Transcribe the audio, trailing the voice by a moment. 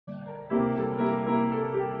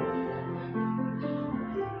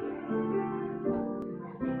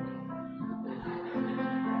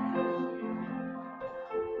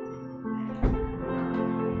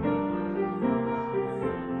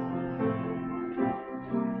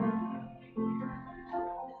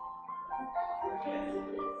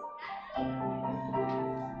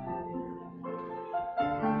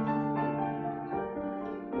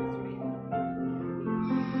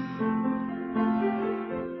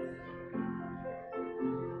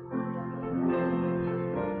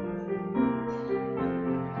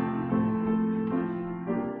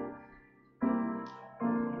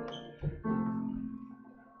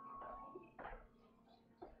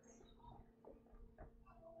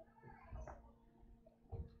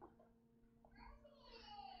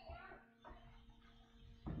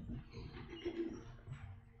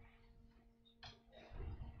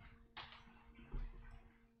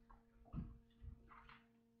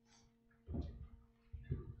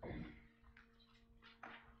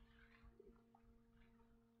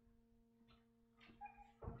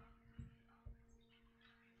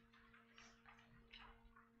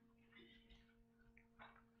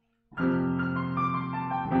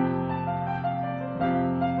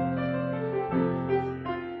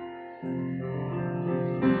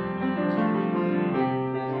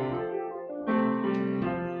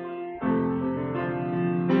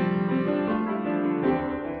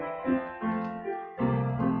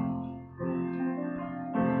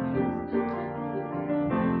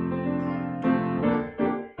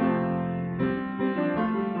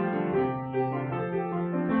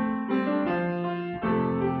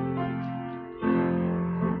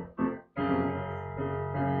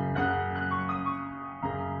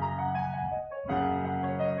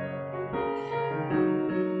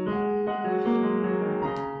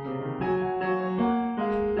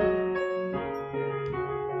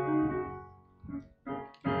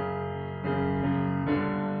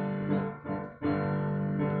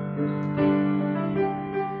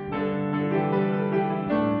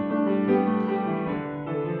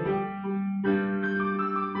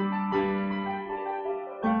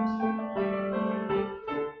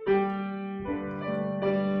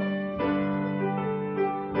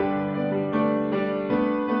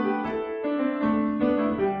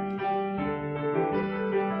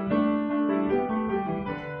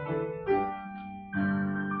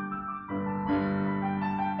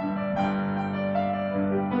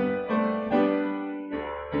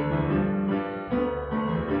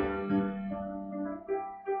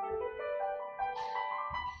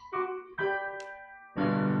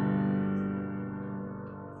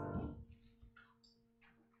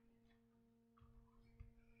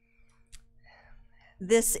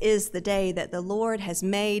This is the day that the Lord has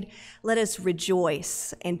made. Let us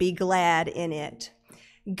rejoice and be glad in it.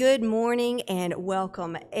 Good morning and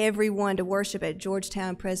welcome everyone to worship at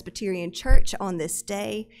Georgetown Presbyterian Church on this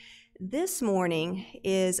day. This morning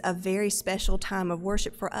is a very special time of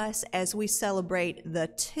worship for us as we celebrate the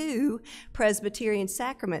 2 Presbyterian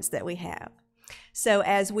sacraments that we have. So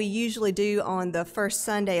as we usually do on the first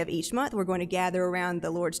Sunday of each month, we're going to gather around the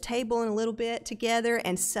Lord's table in a little bit together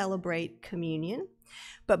and celebrate communion.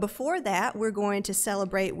 But before that, we're going to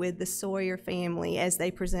celebrate with the Sawyer family as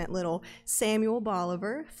they present little Samuel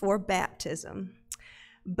Bolivar for baptism.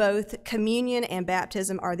 Both communion and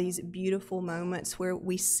baptism are these beautiful moments where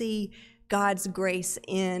we see God's grace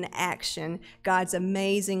in action, God's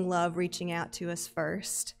amazing love reaching out to us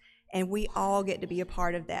first, and we all get to be a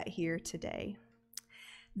part of that here today.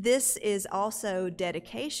 This is also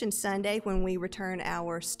Dedication Sunday when we return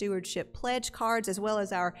our stewardship pledge cards as well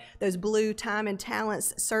as those blue time and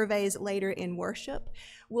talents surveys later in worship.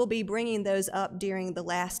 We'll be bringing those up during the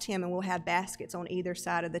last hymn, and we'll have baskets on either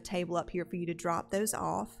side of the table up here for you to drop those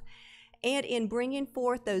off. And in bringing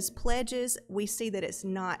forth those pledges, we see that it's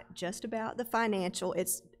not just about the financial,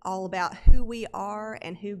 it's all about who we are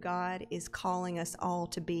and who God is calling us all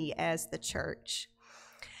to be as the church.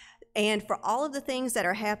 And for all of the things that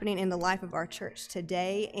are happening in the life of our church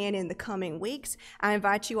today and in the coming weeks, I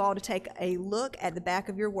invite you all to take a look at the back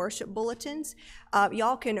of your worship bulletins.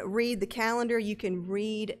 Y'all can read the calendar. You can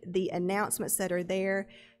read the announcements that are there.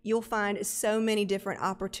 You'll find so many different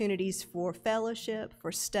opportunities for fellowship,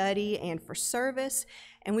 for study, and for service.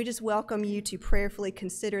 And we just welcome you to prayerfully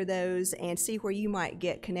consider those and see where you might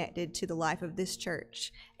get connected to the life of this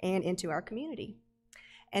church and into our community.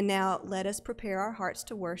 And now let us prepare our hearts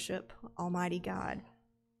to worship Almighty God.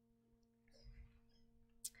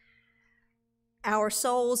 Our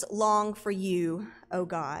souls long for you, O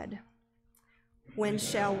God. When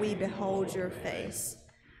shall we behold your face?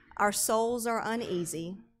 Our souls are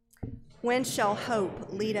uneasy. When shall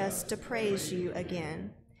hope lead us to praise you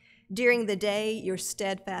again? During the day, your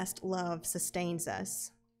steadfast love sustains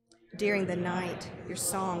us. During the night, your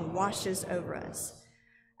song washes over us.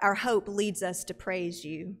 Our hope leads us to praise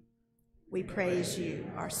you. We praise you,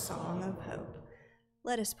 our song of hope.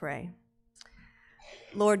 Let us pray.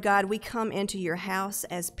 Lord God, we come into your house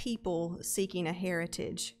as people seeking a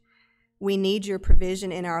heritage. We need your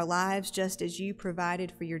provision in our lives just as you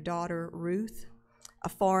provided for your daughter Ruth, a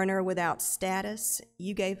foreigner without status.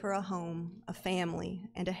 You gave her a home, a family,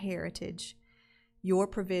 and a heritage. Your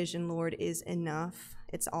provision, Lord, is enough.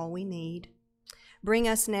 It's all we need. Bring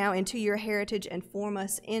us now into your heritage and form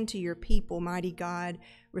us into your people, mighty God,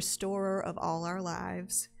 restorer of all our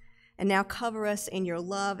lives. And now cover us in your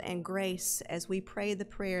love and grace as we pray the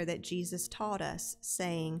prayer that Jesus taught us,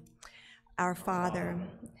 saying, Our Father,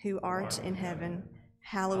 who art in heaven,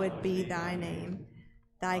 hallowed be thy name.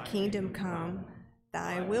 Thy kingdom come,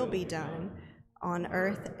 thy will be done, on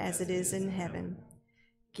earth as it is in heaven.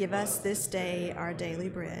 Give us this day our daily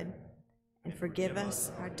bread, and forgive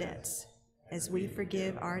us our debts, as we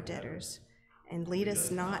forgive our debtors, and lead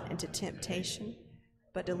us not into temptation,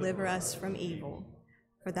 but deliver us from evil.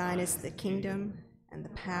 For thine is the kingdom, and the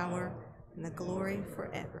power, and the glory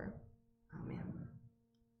forever. Amen.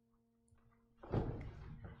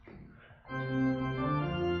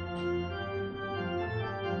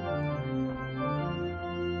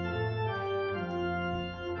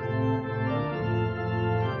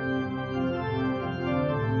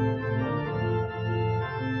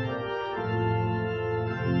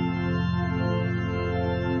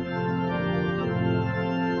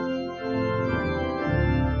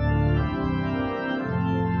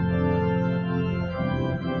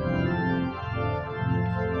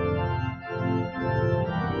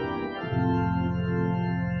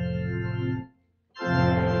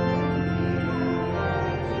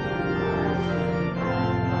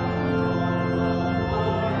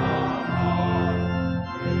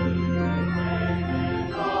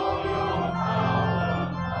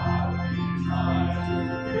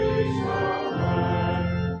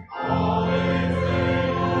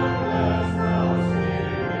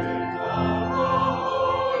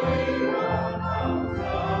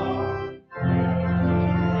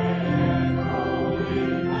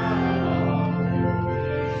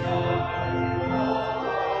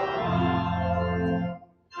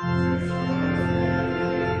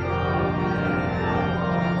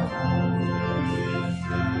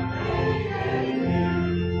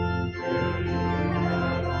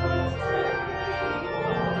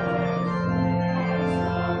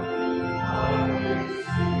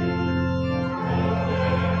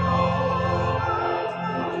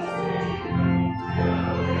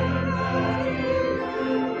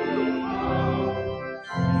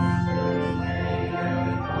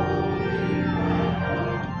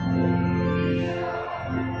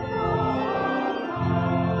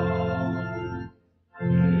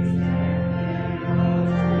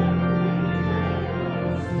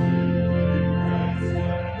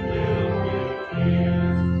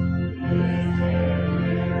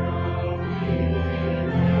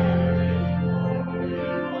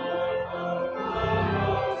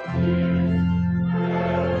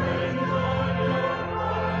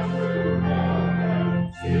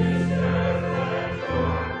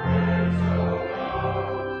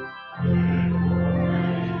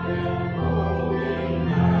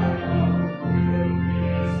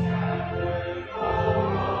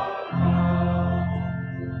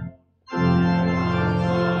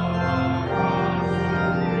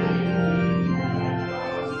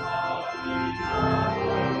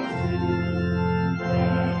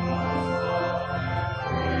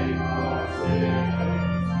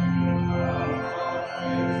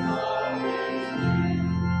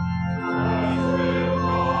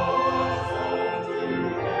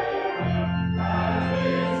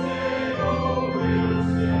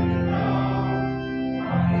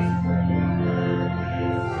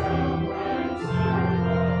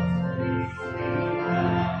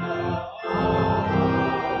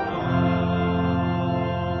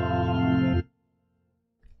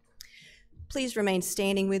 Please remain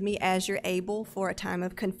standing with me as you're able for a time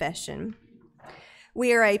of confession.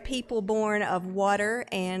 We are a people born of water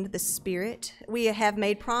and the Spirit. We have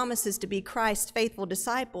made promises to be Christ's faithful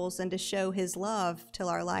disciples and to show his love till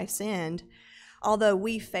our life's end. Although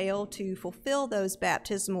we fail to fulfill those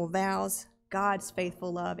baptismal vows, God's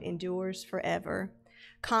faithful love endures forever.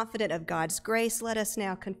 Confident of God's grace, let us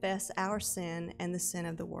now confess our sin and the sin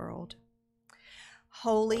of the world.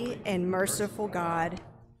 Holy and merciful God,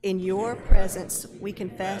 in your presence we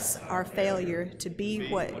confess our failure to be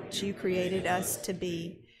what you created us to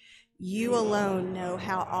be. You alone know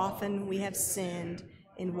how often we have sinned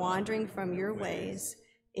in wandering from your ways,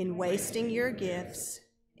 in wasting your gifts,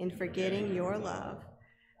 in forgetting your love.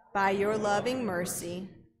 By your loving mercy,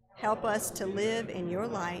 help us to live in your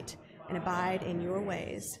light and abide in your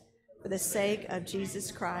ways, for the sake of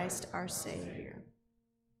Jesus Christ, our Savior.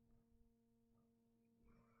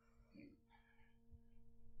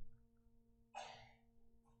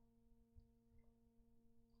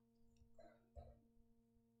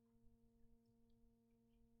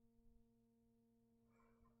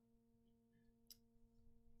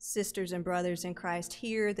 Sisters and brothers in Christ,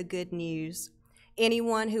 hear the good news.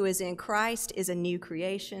 Anyone who is in Christ is a new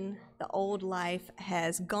creation. The old life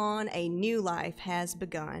has gone, a new life has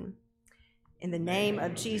begun. In the name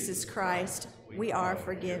of Jesus Christ, we are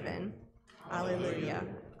forgiven. Alleluia.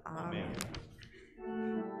 Amen.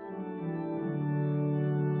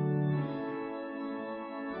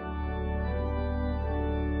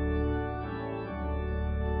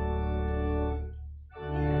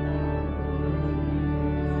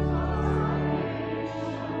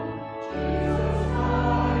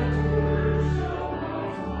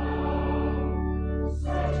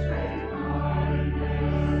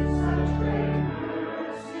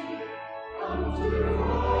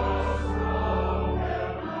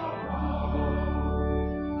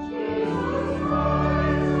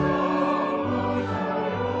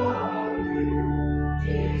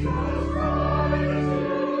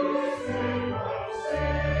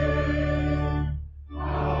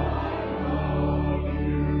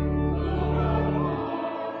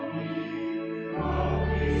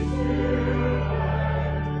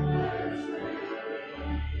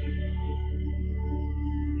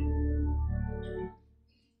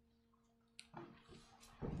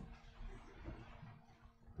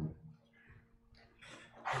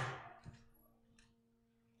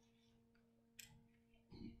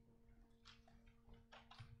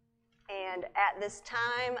 And at this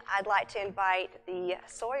time, I'd like to invite the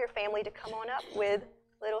Sawyer family to come on up with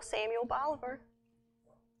little Samuel Bolivar.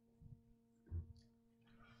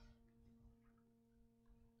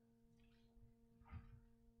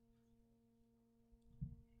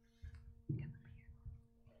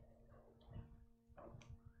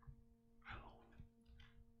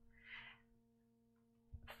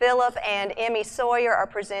 Philip and Emmy Sawyer are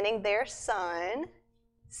presenting their son,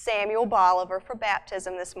 Samuel Bolivar, for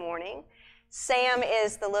baptism this morning. Sam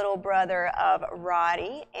is the little brother of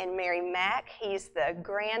Roddy and Mary Mack. He's the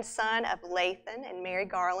grandson of Lathan and Mary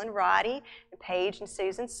Garland Roddy, and Paige and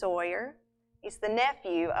Susan Sawyer. He's the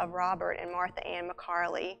nephew of Robert and Martha Ann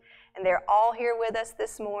McCarley. And they're all here with us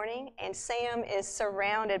this morning, and Sam is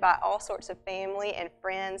surrounded by all sorts of family and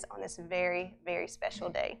friends on this very, very special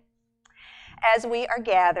day. As we are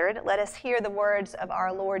gathered, let us hear the words of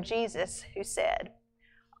our Lord Jesus, who said,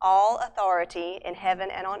 "All authority in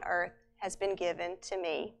heaven and on earth has been given to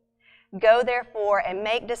me. Go therefore and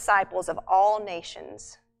make disciples of all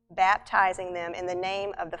nations, baptizing them in the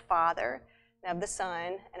name of the Father, and of the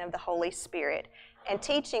Son, and of the Holy Spirit, and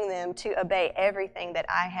teaching them to obey everything that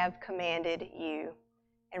I have commanded you.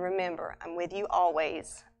 And remember, I'm with you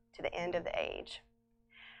always to the end of the age."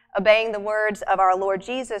 Obeying the words of our Lord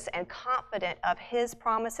Jesus and confident of his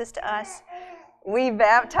promises to us, we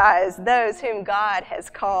baptize those whom God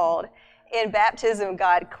has called. In baptism,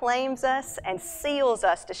 God claims us and seals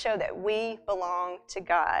us to show that we belong to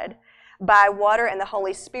God. By water and the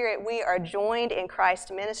Holy Spirit, we are joined in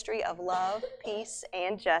Christ's ministry of love, peace,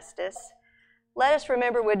 and justice. Let us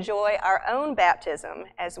remember with joy our own baptism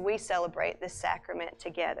as we celebrate this sacrament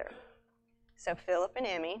together. So, Philip and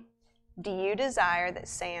Emmy, do you desire that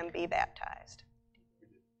Sam be baptized?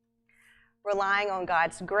 Relying on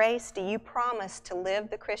God's grace, do you promise to live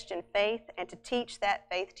the Christian faith and to teach that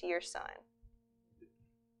faith to your son?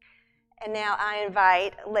 And now I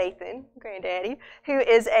invite Lathan, Granddaddy, who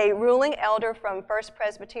is a ruling elder from First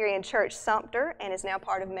Presbyterian Church, Sumter, and is now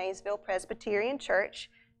part of Maysville Presbyterian Church,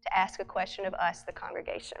 to ask a question of us, the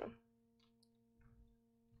congregation.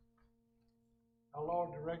 Our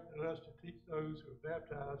Lord directed us to teach those who are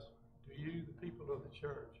baptized to you, the people of the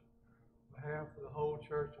church, on behalf of the whole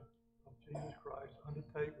church of of Jesus Christ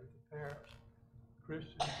undertake with the parents,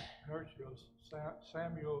 Christian nurturers,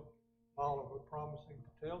 Samuel Oliver, promising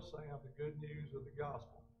to tell Sam the good news of the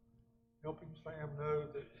gospel, helping Sam know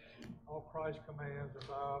that all Christ's commands are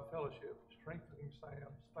by our fellowship, strengthening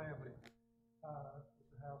Sam's family with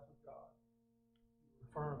the house of God.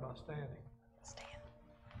 Affirm by standing. Stand.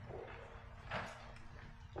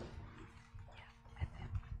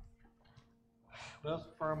 Let us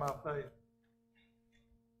affirm our faith.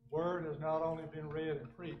 The word has not only been read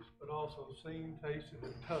and preached, but also seen, tasted,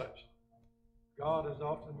 and touched. God has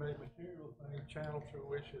often made material things channeled through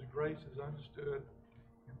which His grace is understood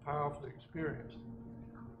and powerfully experienced.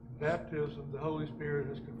 In baptism, the Holy Spirit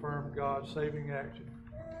has confirmed God's saving action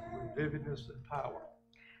with vividness and power.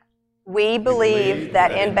 We believe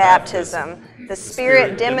that in baptism, the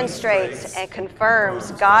Spirit demonstrates and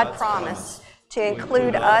confirms God's promise to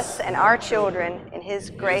include us and our children in His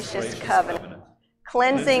gracious covenant,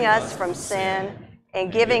 cleansing us from sin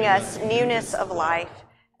and giving us newness of life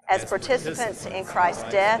as participants in Christ's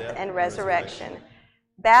death and resurrection.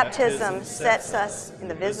 Baptism sets us in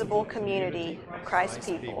the visible community of Christ's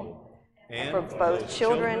people, and for both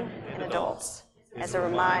children and adults, as a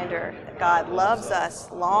reminder that God loves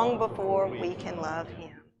us long before we can love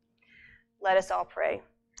Him. Let us all pray.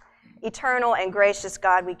 Eternal and gracious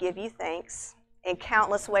God, we give you thanks. In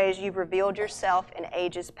countless ways you've revealed yourself in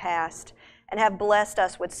ages past and have blessed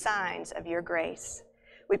us with signs of your grace.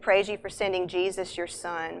 We praise you for sending Jesus, your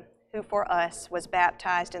Son, who for us was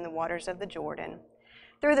baptized in the waters of the Jordan.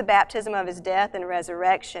 Through the baptism of his death and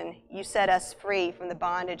resurrection, you set us free from the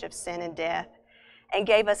bondage of sin and death and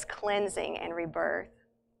gave us cleansing and rebirth.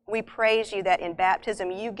 We praise you that in baptism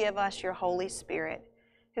you give us your Holy Spirit,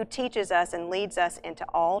 who teaches us and leads us into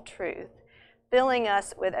all truth, filling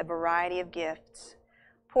us with a variety of gifts.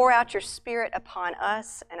 Pour out your Spirit upon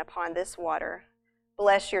us and upon this water.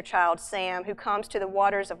 Bless your child Sam, who comes to the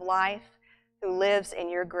waters of life, who lives in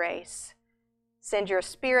your grace. Send your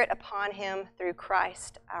Spirit upon him through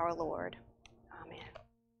Christ our Lord. Amen.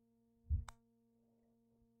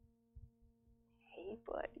 Hey,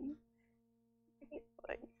 buddy. Hey,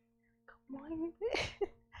 buddy. Come on.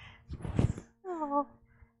 Oh.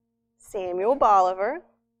 Samuel Bolivar,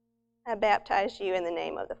 I baptize you in the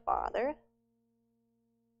name of the Father,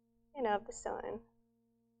 and of the Son,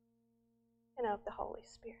 and of the Holy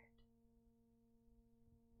Spirit.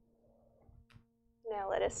 Now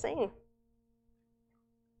let us sing.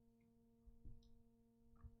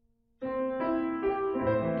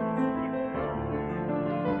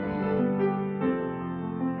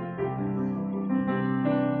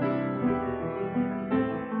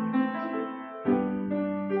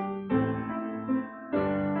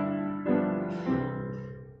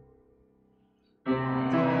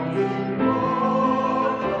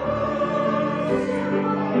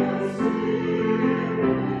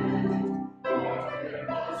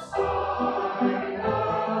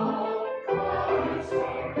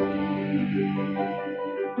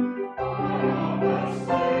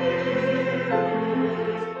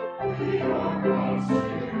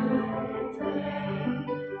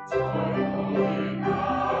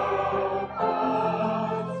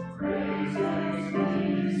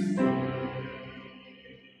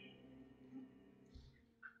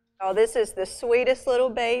 Oh, this is the sweetest little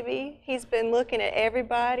baby. He's been looking at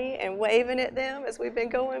everybody and waving at them as we've been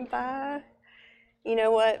going by. You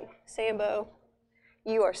know what, Sambo?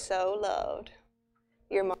 You are so loved.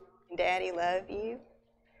 Your mom and daddy love you.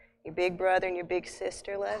 Your big brother and your big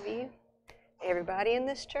sister love you. Everybody in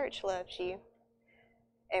this church loves you.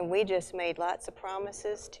 And we just made lots of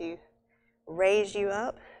promises to raise you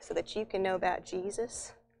up so that you can know about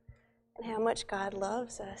Jesus and how much God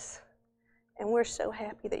loves us. And we're so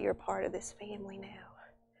happy that you're a part of this family now.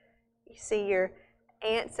 You see your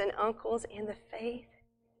aunts and uncles in the faith,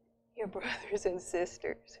 your brothers and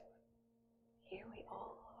sisters. Here we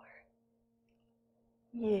all are.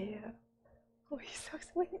 Yeah. Oh, he's so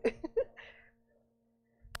sweet.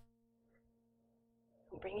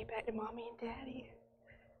 I'll bring you back to Mommy and Daddy.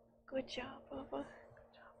 Good job, Bubba.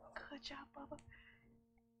 Good job, Bubba.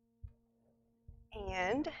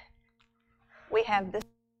 And we have this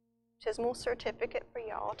baptismal certificate for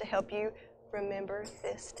y'all to help you remember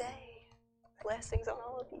this day. Blessings on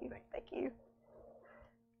all of you. Thank you.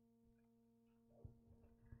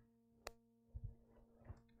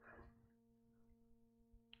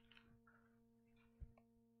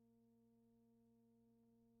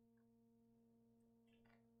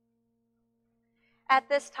 At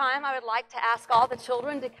this time, I would like to ask all the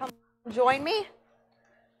children to come join me.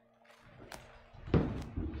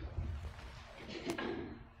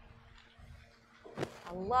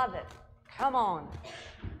 I love it. Come on.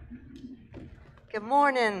 Good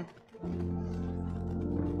morning.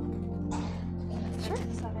 Sure.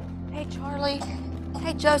 Hey, Charlie.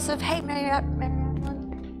 Hey, Joseph. Hey, Mary Ellen.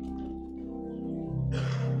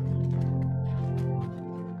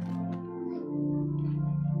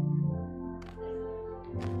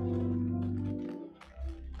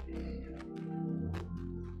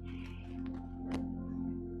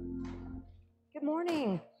 Good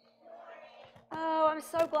morning. Oh, I'm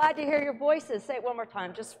so glad to hear your voices. Say it one more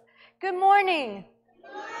time. Just good morning.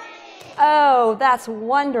 Good morning. Oh, that's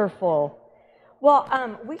wonderful.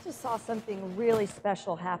 Well, we just saw something really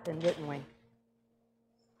special happen, didn't we?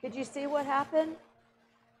 Could you see what happened?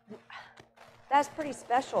 That's pretty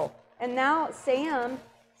special. And now Sam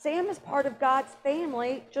is part of God's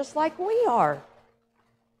family just like we are.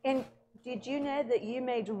 And did you know that you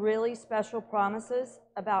made really special promises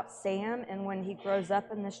about Sam and when he grows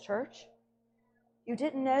up in this church? You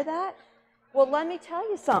didn't know that? Well, let me tell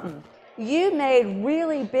you something. You made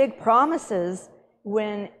really big promises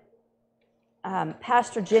when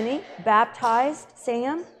Pastor Jenny baptized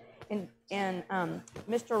Sam, and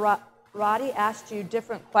Mr. Roddy asked you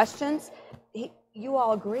different questions. You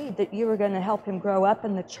all agreed that you were going to help him grow up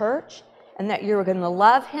in the church, and that you were going to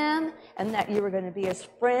love him, and that you were going to be his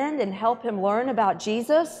friend and help him learn about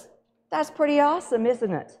Jesus. That's pretty awesome,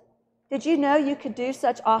 isn't it? Did you know you could do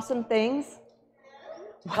such awesome things?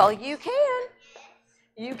 Well, you can.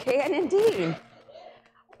 You can indeed.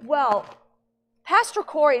 Well, Pastor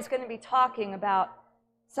Corey is going to be talking about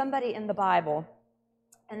somebody in the Bible,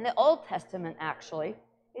 in the Old Testament actually.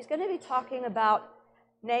 He's going to be talking about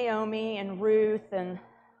Naomi and Ruth and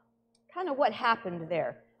kind of what happened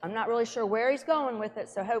there. I'm not really sure where he's going with it,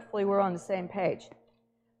 so hopefully we're on the same page.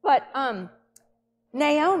 But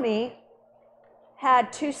Naomi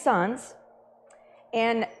had 2 sons,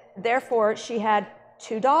 and therefore she had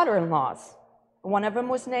 2 daughter-in-laws. One of them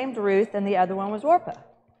was named Ruth, and the other one was Orpah.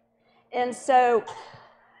 And so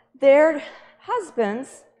their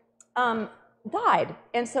husbands died.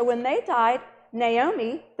 And so when they died,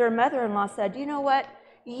 Naomi, their mother-in-law, said, you know what?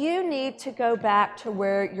 You need to go back to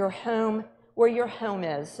where your home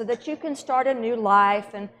is, so that you can start a new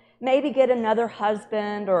life and maybe get another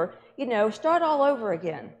husband or, start all over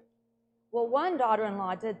again. Well, one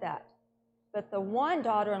daughter-in-law did that. But the one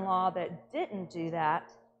daughter-in-law that didn't do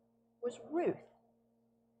that was Ruth.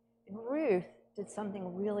 And Ruth did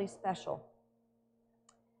something really special.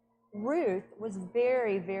 Ruth was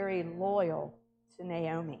very, very loyal to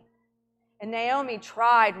Naomi. And Naomi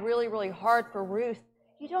tried really, really hard for Ruth.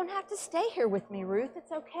 You don't have to stay here with me, Ruth.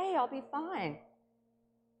 It's okay. I'll be fine.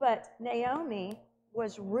 But Naomi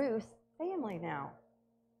was Ruth's family now.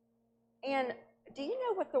 And do you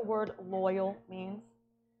know what the word loyal means?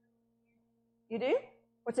 You do?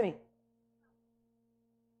 What's it mean?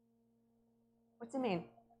 What's it mean?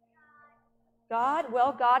 God?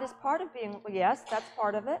 Well, God is part of being, yes, that's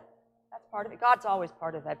part of it. That's part of it. God's always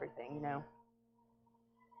part of everything,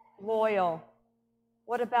 Loyal.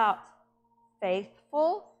 What about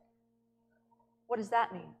faithful? What does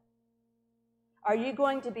that mean? Are you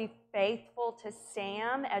going to be faithful to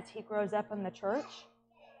Sam as he grows up in the church?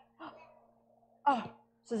 Oh,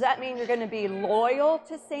 so does that mean you're going to be loyal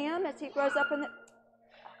to Sam as he grows up in the...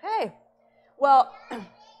 Okay. Well,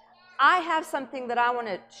 I have something that I want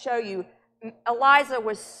to show you. Eliza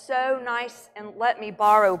was so nice and let me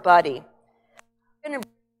borrow Buddy. I'm going to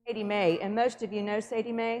bring Sadie Mae, and most of you know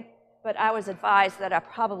Sadie Mae, but I was advised that I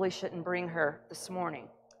probably shouldn't bring her this morning.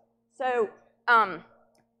 So,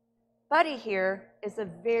 Buddy here is a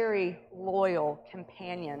very loyal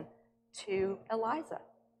companion to Eliza.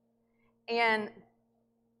 And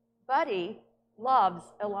Buddy loves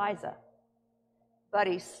Eliza.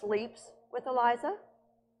 Buddy sleeps with Eliza.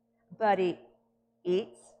 Buddy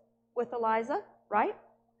eats with Eliza, right?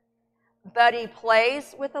 Buddy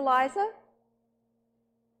plays with Eliza.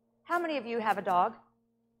 How many of you have a dog?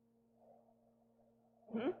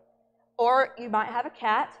 Mm-hmm. Or you might have a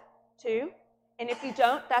cat, too. And if you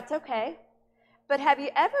don't, that's okay. But have you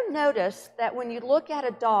ever noticed that when you look at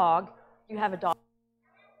a dog, you have a dog?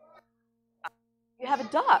 You have a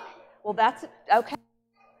duck. Well, that's okay.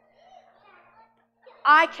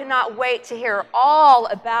 I cannot wait to hear all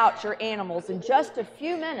about your animals in just a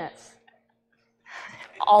few minutes.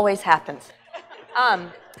 Always happens.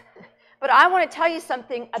 But I want to tell you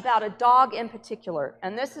something about a dog in particular.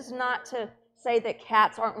 And this is not to say that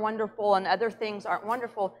cats aren't wonderful and other things aren't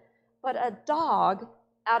wonderful, but a dog,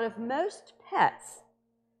 out of most pets,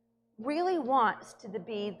 really wants to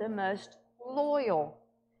be the most loyal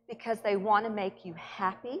because they want to make you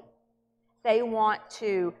happy. They want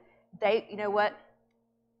to, you know what?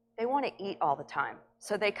 They want to eat all the time.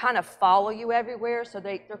 So they kind of follow you everywhere. So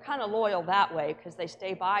they're kind of loyal that way because they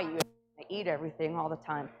stay by you and they eat everything all the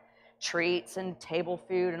time. Treats and table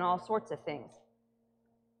food and all sorts of things.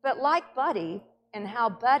 But like Buddy, and how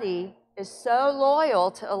Buddy is so loyal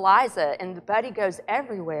to Eliza and Buddy goes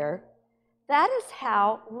everywhere, that is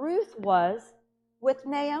how Ruth was with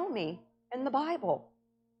Naomi in the Bible.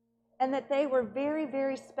 And that they were very,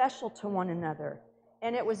 very special to one another.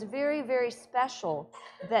 And it was very, very special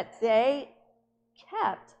that they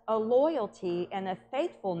kept a loyalty and a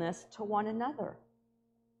faithfulness to one another.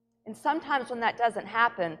 And sometimes when that doesn't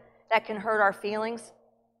happen, that can hurt our feelings.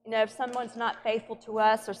 You know, if someone's not faithful to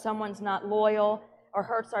us or someone's not loyal or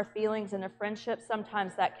hurts our feelings in a friendship,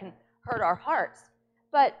 sometimes that can hurt our hearts.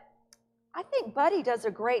 But I think Buddy does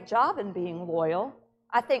a great job in being loyal.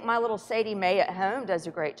 I think my little Sadie Mae at home does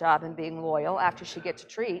a great job in being loyal after she gets a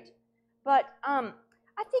treat. But I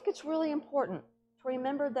think it's really important to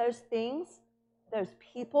remember those things, those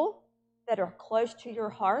people that are close to your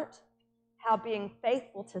heart, how being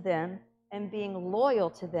faithful to them and being loyal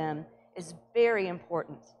to them is very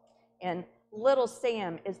important. And little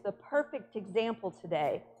Sam is the perfect example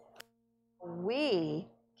today. We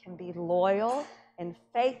can be loyal and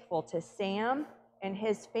faithful to Sam and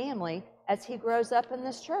his family as he grows up in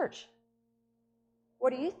this church.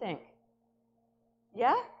 What do you think?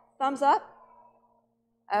 Yeah? Thumbs up?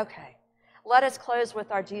 Okay. Let us close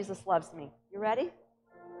with our Jesus Loves Me. You ready?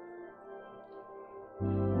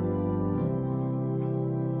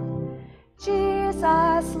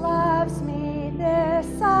 Jesus loves me,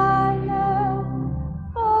 this I know,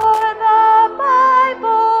 for the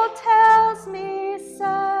Bible tells me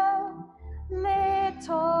so.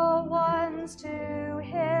 Little ones to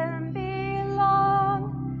him belong,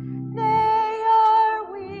 they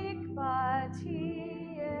are weak, but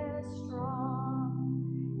he is strong.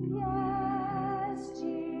 Yes,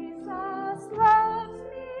 Jesus loves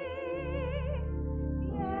me.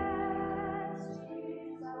 Yes,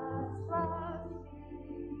 Jesus loves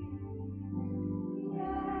me.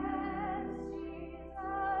 Yes,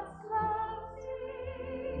 Jesus loves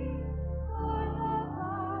me, for the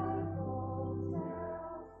Bible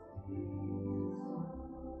tells me so.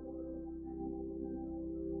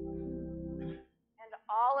 And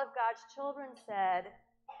all of God's children said,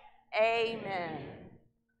 Amen.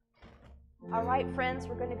 All right, friends,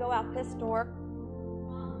 we're going to go out this door.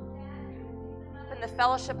 In the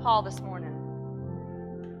fellowship hall this morning.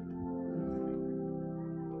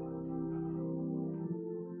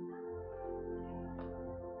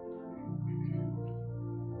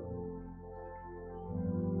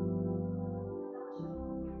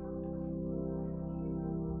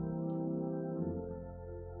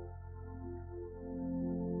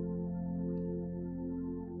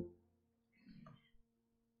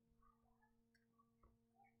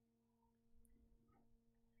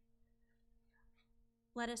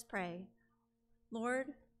 Let us pray. Lord,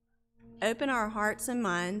 open our hearts and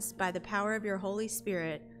minds by the power of your Holy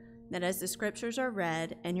Spirit, that as the scriptures are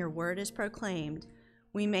read and your word is proclaimed,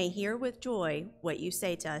 we may hear with joy what you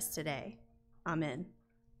say to us today. Amen.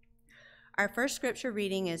 Our first scripture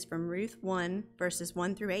reading is from Ruth 1, verses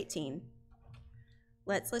 1 through 18.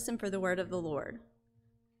 Let's listen for the word of the Lord.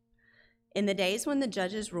 In the days when the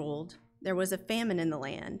judges ruled, there was a famine in the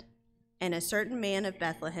land, and a certain man of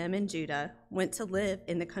Bethlehem in Judah went to live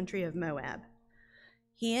in the country of Moab.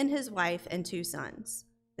 He and his wife and 2 sons.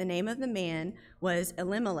 The name of the man was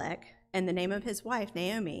Elimelech, and the name of his wife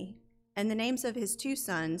Naomi, and the names of his 2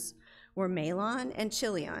 sons were Mahlon and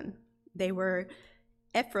Chilion. They were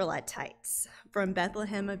Ephraimites from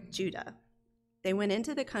Bethlehem of Judah. They went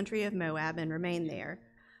into the country of Moab and remained there.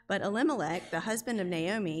 But Elimelech, the husband of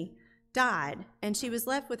Naomi, died, and she was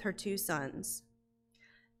left with her 2 sons.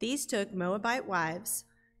 These took Moabite wives.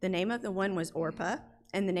 The name of the one was Orpah,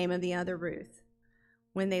 and the name of the other Ruth.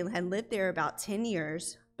 When they had lived there about 10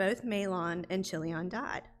 years, both Mahlon and Chilion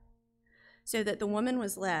died, so that the woman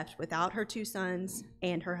was left without her 2 sons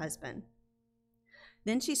and her husband.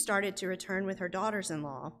 Then she started to return with her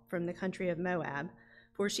daughters-in-law from the country of Moab,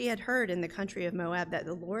 for she had heard in the country of Moab that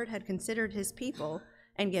the Lord had considered his people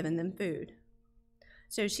and given them food.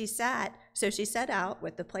 So she set out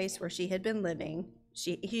with the place where she had been living,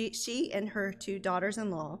 she and her 2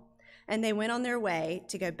 daughters-in-law, and they went on their way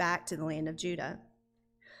to go back to the land of Judah.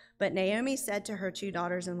 But Naomi said to her 2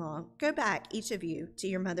 daughters-in-law, "Go back, each of you, to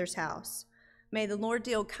your mother's house. May the Lord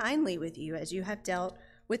deal kindly with you as you have dealt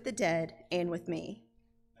with the dead and with me.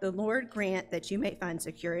 The Lord grant that you may find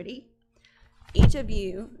security, each of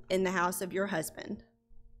you in the house of your husband."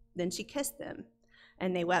 Then she kissed them,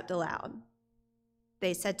 and they wept aloud.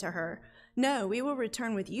 They said to her, "No, we will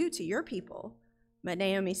return with you to your people." But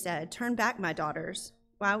Naomi said, "Turn back, my daughters.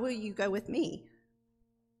 Why will you go with me?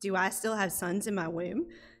 Do I still have sons in my womb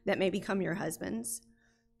that may become your husbands?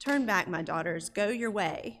 Turn back, my daughters, go your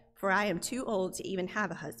way, for I am too old to even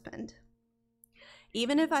have a husband.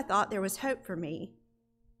 Even if I thought there was hope for me,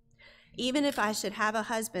 even if I should have a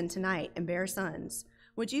husband tonight and bear sons,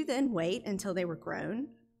 would you then wait until they were grown?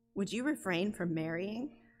 Would you refrain from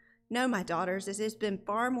marrying? No, my daughters, it has been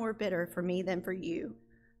far more bitter for me than for you,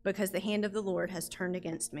 because the hand of the Lord has turned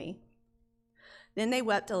against me." Then they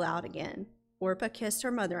wept aloud again. Orpah kissed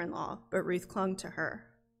her mother-in-law, but Ruth clung to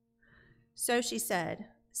her. So she said,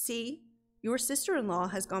 "See, your sister-in-law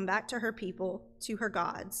has gone back to her people, to her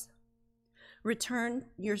gods. Return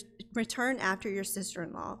after your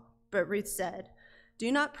sister-in-law." But Ruth said,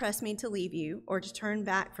 "Do not press me to leave you or to turn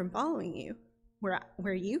back from following you.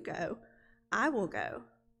 Where you go, I will go.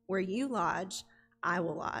 Where you lodge, I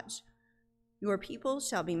will lodge. Your people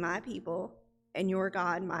shall be my people, and your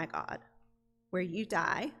God my God. Where you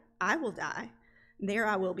die, I will die. There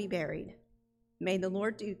I will be buried. May the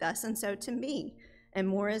Lord do thus and so to me, and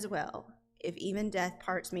more as well, if even death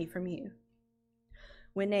parts me from you."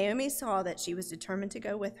 When Naomi saw that she was determined to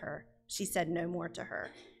go with her, she said no more to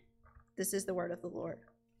her. This is the word of the Lord.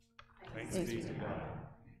 Thanks be to God.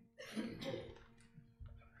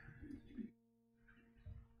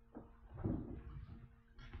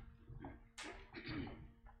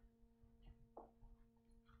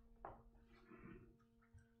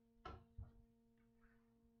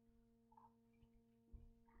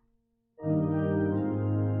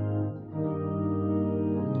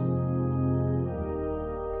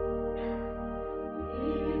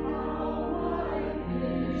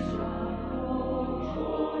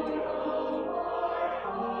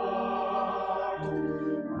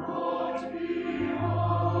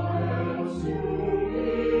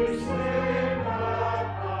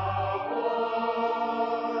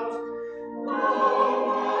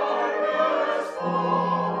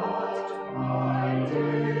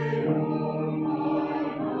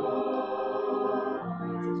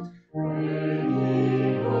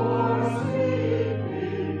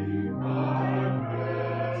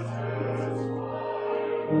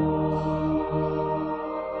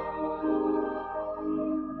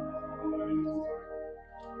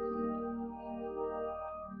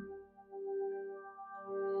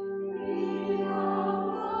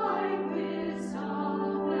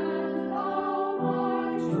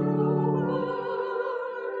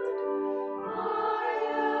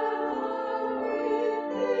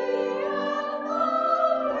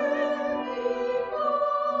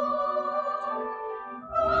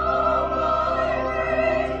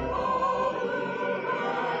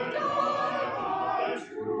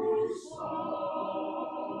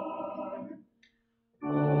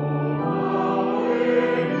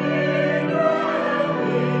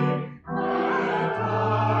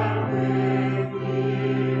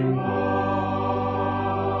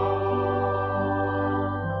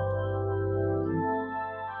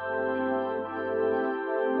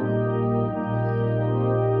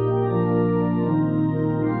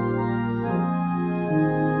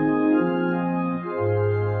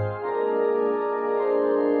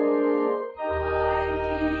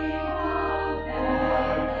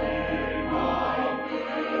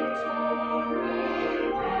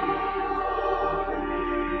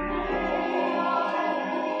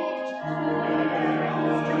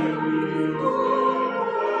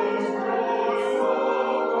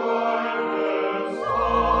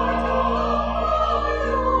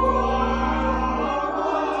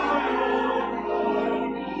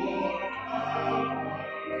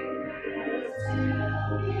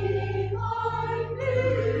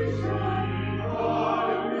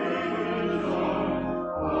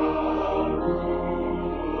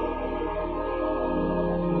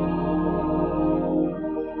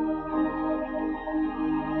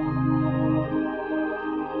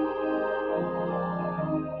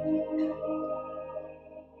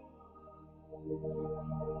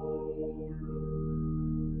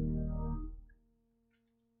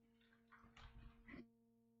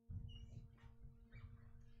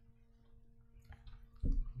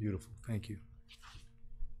 Beautiful. Thank you.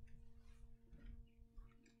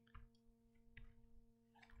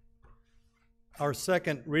 Our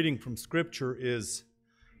second reading from Scripture is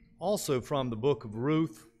also from the book of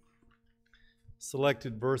Ruth,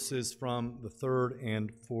 selected verses from the 3rd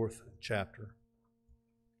and 4th chapter.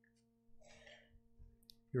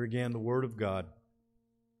 Here again, the Word of God.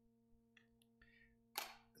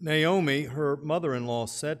 Naomi, her mother-in-law,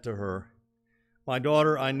 said to her, "My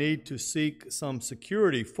daughter, I need to seek some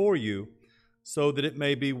security for you so that it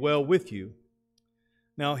may be well with you.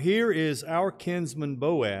 Now here is our kinsman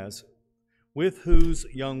Boaz, with whose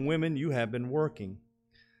young women you have been working.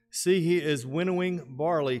 See, he is winnowing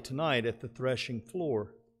barley tonight at the threshing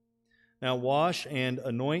floor. Now wash and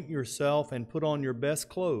anoint yourself and put on your best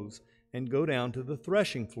clothes and go down to the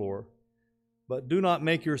threshing floor. But do not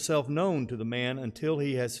make yourself known to the man until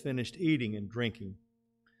he has finished eating and drinking.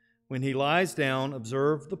 When he lies down,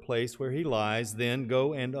 observe the place where he lies, then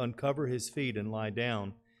go and uncover his feet and lie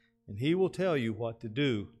down, and he will tell you what to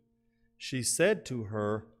do. She said to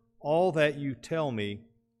her, all that you tell me,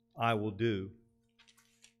 I will do.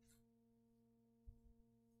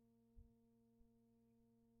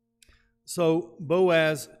 So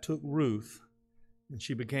Boaz took Ruth, and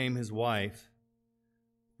she became his wife.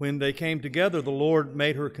 When they came together, the Lord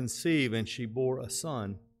made her conceive, and she bore a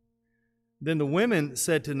son. Then the women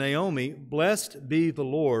said to Naomi, blessed be the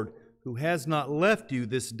Lord, who has not left you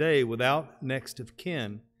this day without next of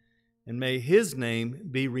kin, and may his name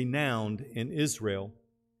be renowned in Israel.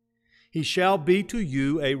 He shall be to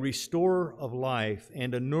you a restorer of life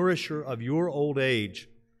and a nourisher of your old age.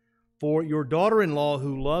 For your daughter-in-law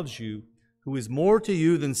who loves you, who is more to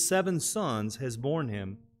you than 7 sons, has borne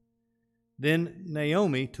him. Then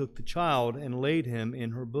Naomi took the child and laid him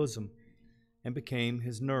in her bosom, and became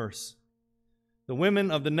his nurse. The women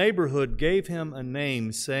of the neighborhood gave him a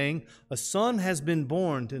name, saying, a son has been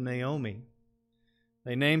born to Naomi.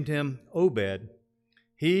 They named him Obed.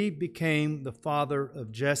 He became the father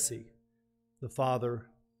of Jesse, the father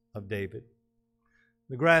of David.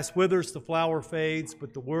 The grass withers, the flower fades,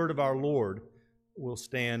 but the word of our Lord will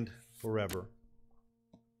stand forever.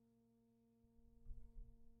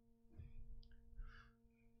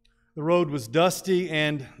 The road was dusty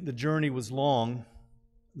and the journey was long.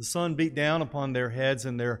 The sun beat down upon their heads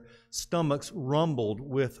and their stomachs rumbled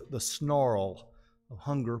with the snarl of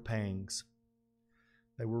hunger pangs.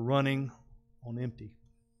 They were running on empty.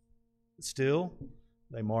 Still,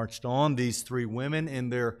 they marched on, these 3 women, in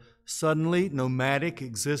their suddenly nomadic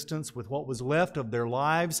existence with what was left of their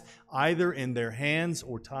lives either in their hands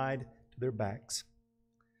or tied to their backs.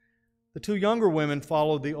 The 2 younger women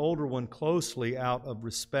followed the older one closely out of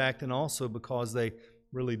respect and also because they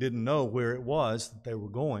really didn't know where it was that they were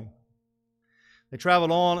going. They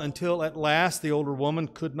traveled on until at last the older woman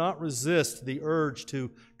could not resist the urge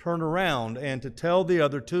to turn around and to tell the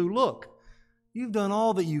other 2, look, you've done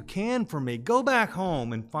all that you can for me. Go back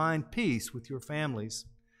home and find peace with your families.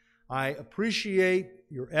 I appreciate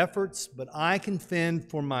your efforts, but I can fend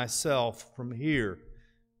for myself from here.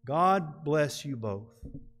 God bless you both.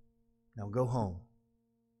 Now go home.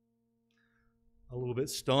 A little bit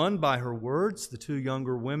stunned by her words, the 2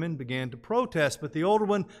 younger women began to protest, but the older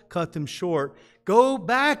one cut them short. Go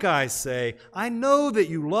back, I say. I know that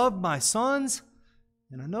you love my sons,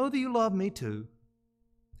 and I know that you love me too.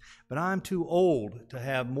 But I'm too old to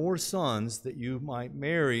have more sons that you might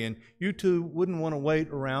marry, and you 2 wouldn't want to wait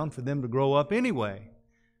around for them to grow up anyway.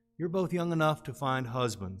 You're both young enough to find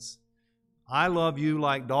husbands. I love you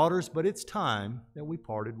like daughters, but it's time that we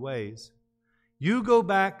parted ways. You go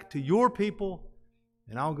back to your people,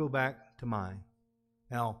 and I'll go back to mine.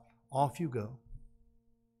 Now, off you go.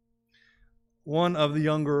 One of the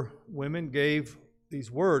younger women gave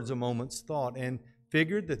these words a moment's thought and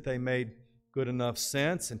figured that they made good enough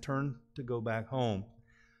sense and turned to go back home.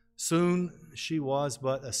 Soon she was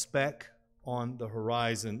but a speck on the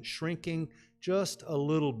horizon, shrinking just a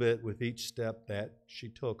little bit with each step that she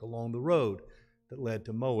took along the road that led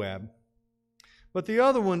to Moab. But the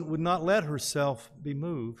other one would not let herself be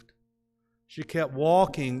moved. She kept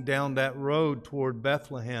walking down that road toward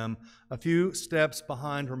Bethlehem, a few steps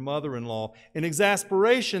behind her mother-in-law. In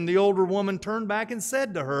exasperation, the older woman turned back and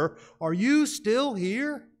said to her, "Are you still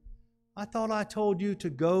here? I thought I told you to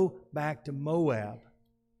go back to Moab."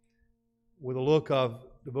 With a look of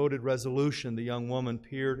devoted resolution, the young woman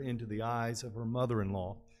peered into the eyes of her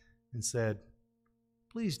mother-in-law and said,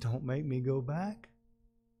 "Please don't make me go back.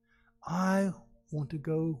 I want to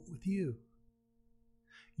go with you.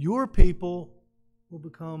 Your people will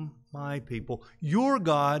become my people. Your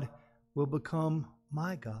God will become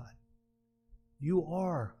my God. You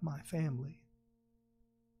are my family."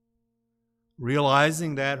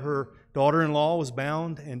 Realizing that her daughter-in-law was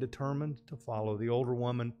bound and determined to follow, the older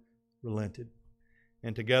woman relented.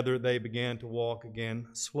 And together they began to walk again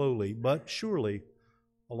slowly but surely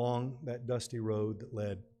along that dusty road that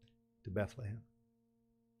led to Bethlehem.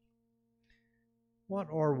 What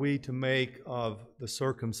are we to make of the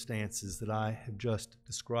circumstances that I have just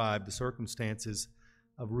described, the circumstances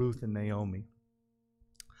of Ruth and Naomi?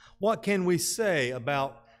 What can we say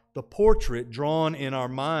about the portrait drawn in our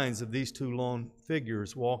minds of these 2 lone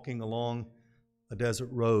figures walking along a desert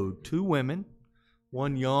road? 2 women,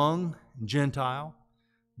 one young and Gentile,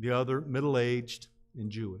 the other middle-aged and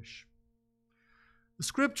Jewish. The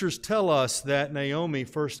scriptures tell us that Naomi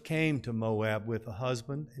first came to Moab with a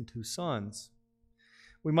husband and 2 sons.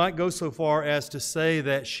 We might go so far as to say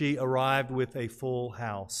that she arrived with a full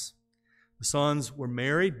house. The sons were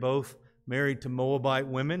married, both married to Moabite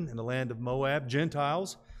women in the land of Moab,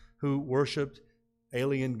 Gentiles who worshiped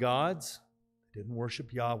alien gods. They didn't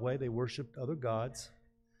worship Yahweh, they worshiped other gods.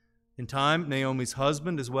 In time, Naomi's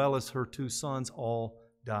husband as well as her 2 sons all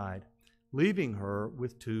died, leaving her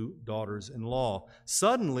with 2 daughters-in-law.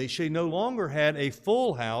 Suddenly, she no longer had a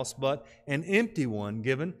full house, but an empty one,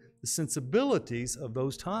 given the sensibilities of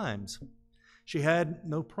those times. She had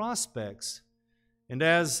no prospects, and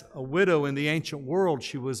as a widow in the ancient world,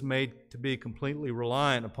 she was made to be completely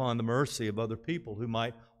reliant upon the mercy of other people who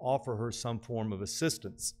might offer her some form of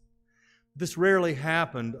assistance. This rarely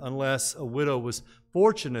happened unless a widow was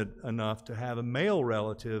fortunate enough to have a male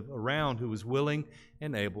relative around who was willing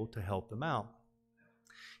and able to help them out.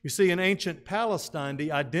 You see, in ancient Palestine,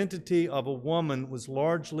 the identity of a woman was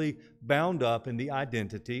largely bound up in the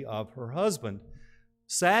identity of her husband.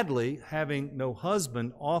 Sadly, having no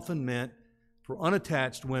husband often meant for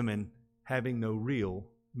unattached women having no real,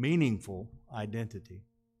 meaningful identity.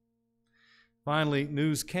 Finally,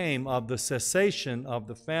 news came of the cessation of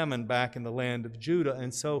the famine back in the land of Judah,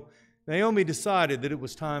 and so Naomi decided that it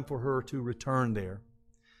was time for her to return there.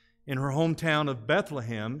 In her hometown of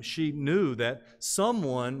Bethlehem, she knew that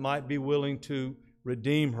someone might be willing to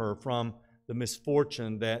redeem her from the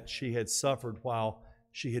misfortune that she had suffered while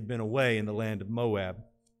she had been away in the land of Moab.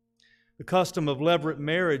 The custom of levirate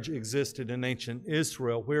marriage existed in ancient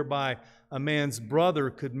Israel, whereby a man's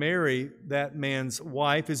brother could marry that man's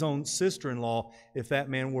wife, his own sister-in-law, if that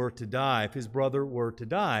man were to die. If his brother were to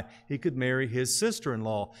die, he could marry his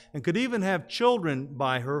sister-in-law and could even have children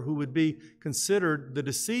by her who would be considered the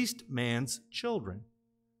deceased man's children.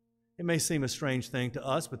 It may seem a strange thing to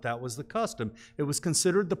us, but that was the custom. It was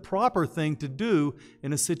considered the proper thing to do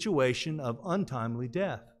in a situation of untimely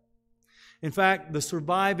death. In fact, the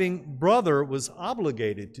surviving brother was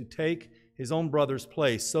obligated to take his own brother's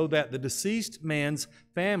place so that the deceased man's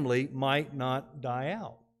family might not die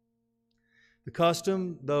out. The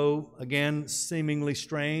custom, though again seemingly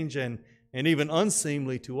strange and even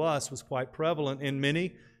unseemly to us, was quite prevalent in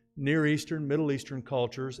many Near Eastern, Middle Eastern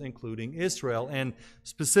cultures, including Israel. And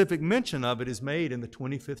specific mention of it is made in the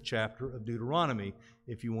 25th chapter of Deuteronomy,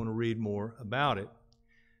 if you want to read more about it.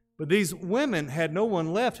 But these women had no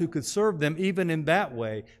one left who could serve them even in that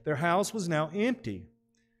way. Their house was now empty,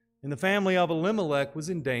 and the family of Elimelech was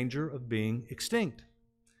in danger of being extinct.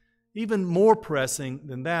 Even more pressing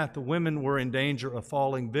than that, the women were in danger of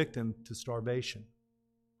falling victim to starvation.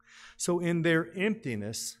 So in their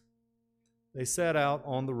emptiness, they set out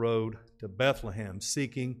on the road to Bethlehem,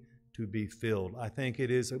 seeking to be filled. I think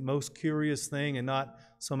it is a most curious thing and not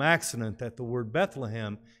some accident that the word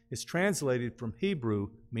Bethlehem is translated from Hebrew,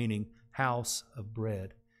 meaning house of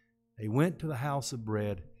bread. They went to the house of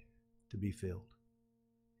bread to be filled.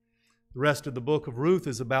 The rest of the book of Ruth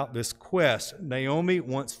is about this quest. Naomi,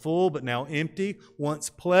 once full but now empty, once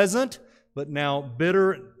pleasant but now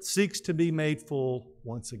bitter, seeks to be made full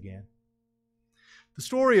once again. The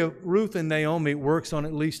story of Ruth and Naomi works on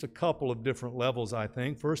at least a couple of different levels, I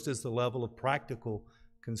think. First is the level of practical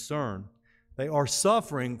concern. They are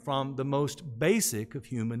suffering from the most basic of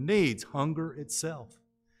human needs, hunger itself.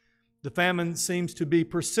 The famine seems to be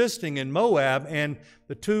persisting in Moab, and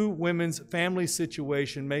the 2 women's family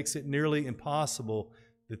situation makes it nearly impossible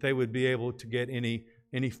that they would be able to get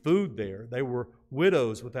any food there. They were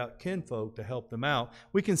widows without kinfolk to help them out.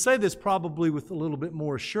 We can say this probably with a little bit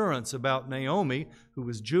more assurance about Naomi, who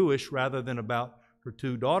was Jewish, rather than about her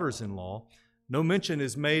 2 daughters-in-law. No mention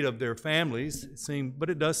is made of their families, but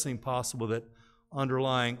it does seem possible that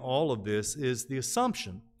underlying all of this is the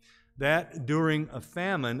assumption that during a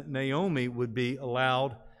famine, Naomi would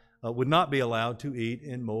not be allowed to eat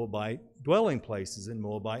in Moabite dwelling places, in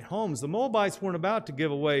Moabite homes. The Moabites weren't about to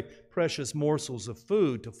give away precious morsels of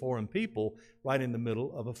food to foreign people right in the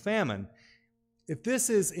middle of a famine. If this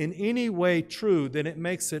is in any way true, then it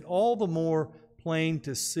makes it all the more plain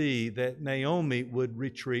to see that Naomi would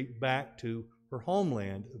retreat back to her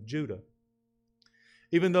homeland of Judah.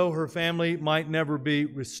 Even though her family might never be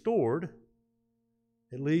restored,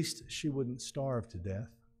 at least she wouldn't starve to death.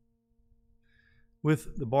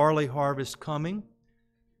 With the barley harvest coming,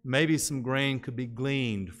 maybe some grain could be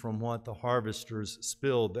gleaned from what the harvesters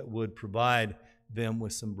spilled that would provide them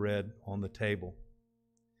with some bread on the table.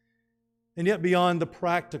 And yet, beyond the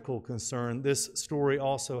practical concern, this story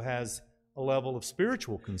also has a level of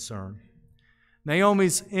spiritual concern.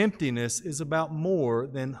 Naomi's emptiness is about more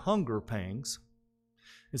than hunger pangs.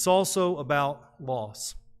 It's also about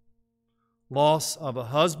loss. Loss of a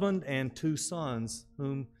husband and 2 sons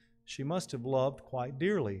whom she must have loved quite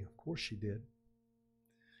dearly. Of course she did.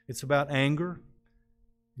 It's about anger,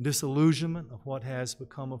 disillusionment of what has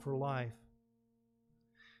become of her life.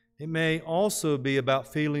 It may also be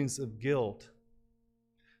about feelings of guilt,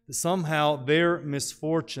 that somehow their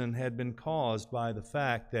misfortune had been caused by the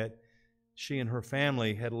fact that she and her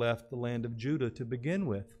family had left the land of Judah to begin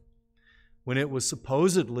with, when it was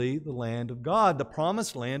supposedly the land of God, the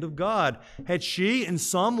promised land of God. Had she in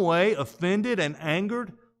some way offended and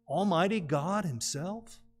angered Almighty God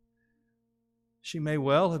Himself? She may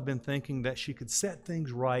well have been thinking that she could set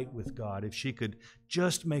things right with God if she could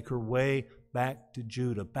just make her way back to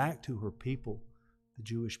Judah, back to her people, the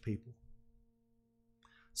Jewish people.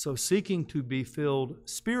 So, seeking to be filled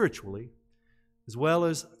spiritually as well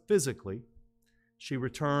as physically, she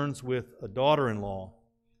returns with a daughter-in-law,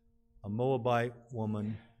 a Moabite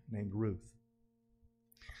woman named Ruth.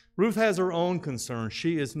 Ruth has her own concerns.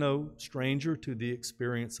 She is no stranger to the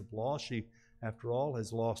experience of loss. She, after all,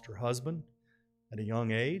 has lost her husband at a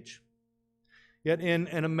young age. Yet in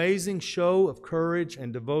an amazing show of courage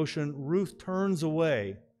and devotion, Ruth turns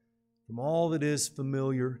away from all that is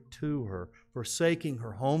familiar to her, forsaking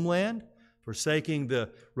her homeland, forsaking the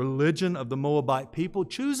religion of the Moabite people,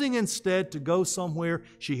 choosing instead to go somewhere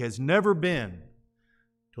she has never been,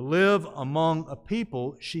 to live among a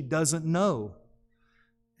people she doesn't know.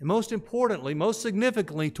 And most importantly, most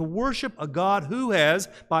significantly, to worship a God who has,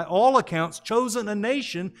 by all accounts, chosen a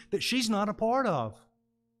nation that she's not a part of.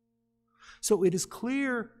 So it is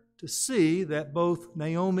clear to see that both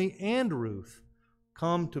Naomi and Ruth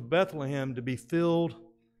come to Bethlehem to be filled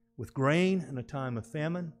with grain in a time of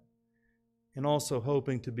famine, and also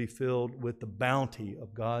hoping to be filled with the bounty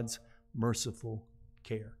of God's merciful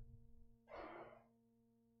care.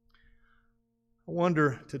 I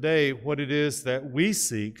wonder today what it is that we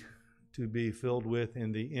seek to be filled with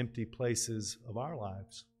in the empty places of our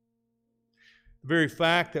lives. The very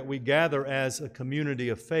fact that we gather as a community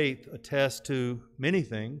of faith attests to many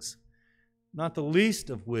things, not the least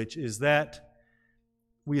of which is that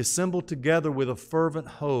we assemble together with a fervent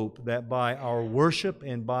hope that by our worship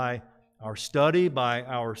and by our study, by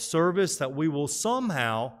our service, that we will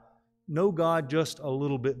somehow know God just a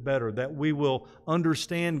little bit better, that we will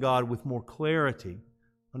understand God with more clarity,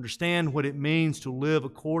 understand what it means to live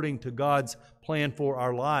according to God's plan for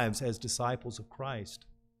our lives as disciples of Christ.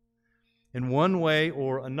 In one way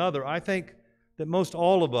or another, I think that most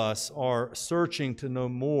all of us are searching to know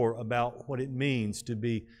more about what it means to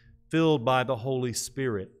be filled by the Holy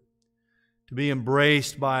Spirit, to be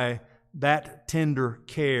embraced by that tender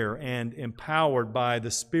care and empowered by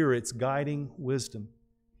the Spirit's guiding wisdom.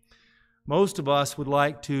 Most of us would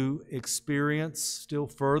like to experience still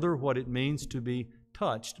further what it means to be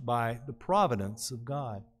touched by the providence of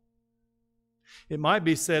God. It might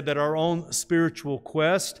be said that our own spiritual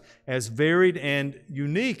quest, as varied and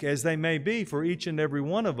unique as they may be for each and every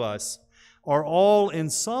one of us, are all in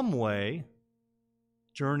some way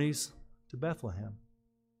journeys to Bethlehem.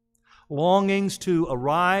 Longings to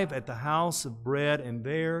arrive at the house of bread and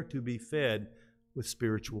there to be fed with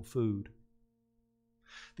spiritual food.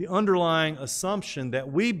 The underlying assumption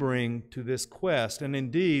that we bring to this quest, and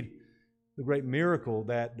indeed the great miracle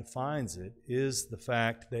that defines it, is the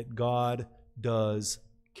fact that God does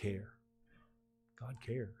care. God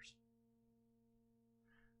cares.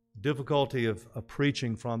 The difficulty of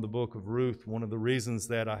preaching from the book of Ruth, one of the reasons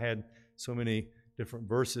that I had so many different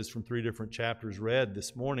verses from 3 different chapters read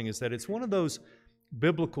this morning, is that it's one of those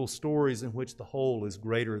biblical stories in which the whole is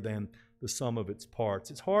greater than the sum of its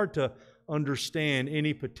parts. It's hard to understand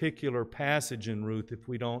any particular passage in Ruth if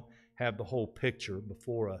we don't have the whole picture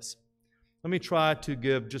before us. Let me try to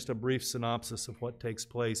give just a brief synopsis of what takes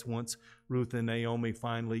place once Ruth and Naomi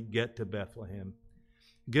finally get to Bethlehem.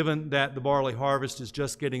 Given that the barley harvest is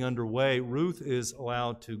just getting underway, Ruth is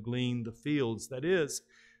allowed to glean the fields, that is,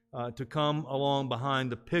 to come along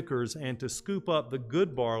behind the pickers and to scoop up the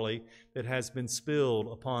good barley that has been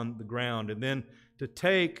spilled upon the ground, and then to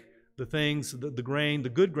take the things, the grain, the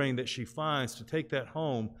good grain that she finds, to take that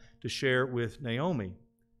home to share with Naomi.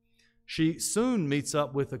 She soon meets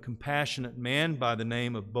up with a compassionate man by the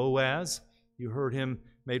name of Boaz. You heard him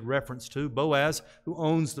made reference to. Boaz, who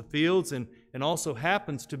owns the fields and also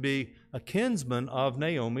happens to be a kinsman of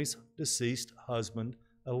Naomi's deceased husband,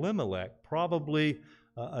 Elimelech, probably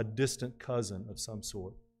a distant cousin of some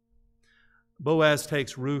sort. Boaz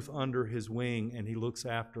takes Ruth under his wing and he looks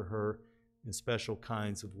after her in special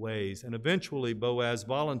kinds of ways. And eventually Boaz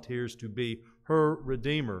volunteers to be her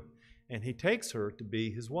redeemer and he takes her to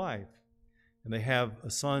be his wife. And they have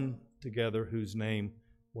a son together whose name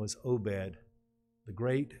was Obed, the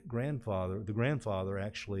grandfather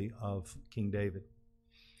actually of King David.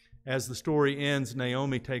 As the story ends,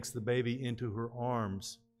 Naomi takes the baby into her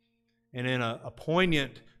arms. And in a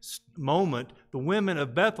poignant moment, the women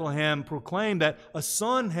of Bethlehem proclaim that a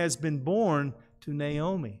son has been born to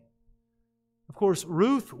Naomi. Of course,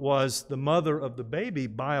 Ruth was the mother of the baby,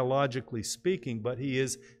 biologically speaking, but he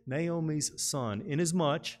is Naomi's son,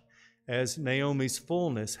 inasmuch as Naomi's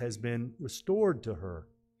fullness has been restored to her.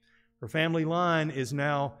 Her family line is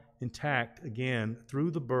now intact again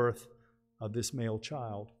through the birth of this male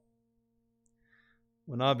child.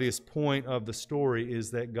 One obvious point of the story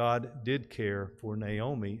is that God did care for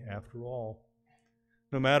Naomi after all.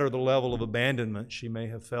 No matter the level of abandonment she may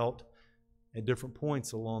have felt at different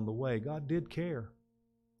points along the way, God did care.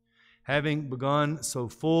 Having begun so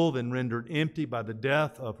full, then rendered empty by the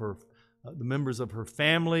death of the members of her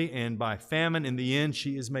family and by famine, in the end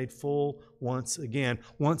she is made full once again.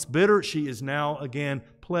 Once bitter, she is now again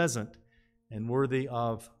pleasant and worthy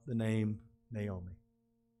of the name Naomi.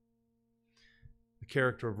 The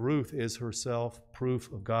character of Ruth is herself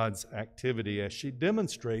proof of God's activity as she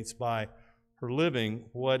demonstrates by her living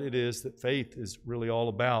what it is that faith is really all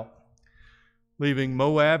about. Leaving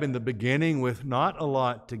Moab in the beginning with not a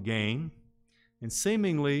lot to gain and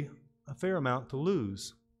seemingly a fair amount to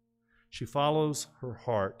lose, she follows her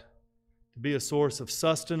heart to be a source of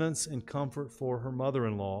sustenance and comfort for her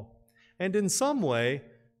mother-in-law, and in some way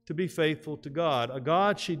to be faithful to God, a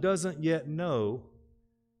God she doesn't yet know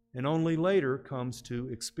and only later comes to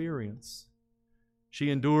experience. She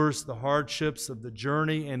endures the hardships of the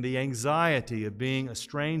journey and the anxiety of being a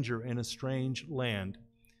stranger in a strange land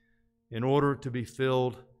in order to be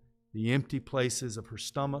filled the empty places of her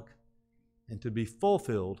stomach and to be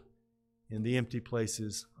fulfilled in the empty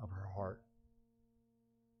places of her heart.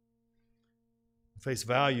 At face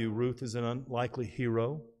value, Ruth is an unlikely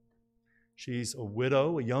hero. She's a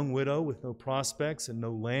widow, a young widow with no prospects and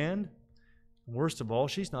no land. And worst of all,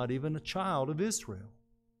 she's not even a child of Israel.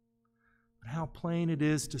 But how plain it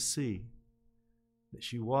is to see that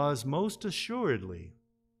she was most assuredly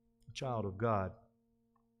a child of God.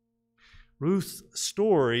 Ruth's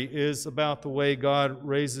story is about the way God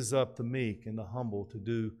raises up the meek and the humble to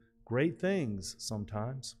do great things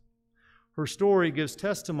sometimes. Her story gives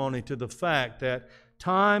testimony to the fact that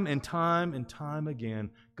time and time and time again,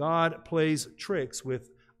 God plays tricks with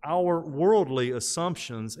our worldly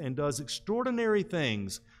assumptions and does extraordinary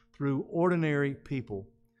things through ordinary people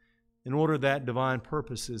in order that divine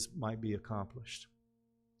purposes might be accomplished.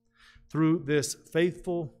 Through this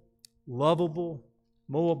faithful, lovable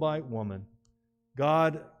Moabite woman,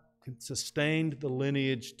 God sustained the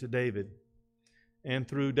lineage to David, and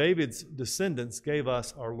through David's descendants gave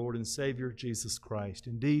us our Lord and Savior, Jesus Christ.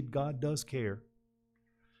 Indeed, God does care.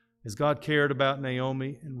 As God cared about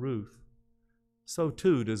Naomi and Ruth, so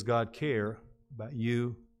too does God care about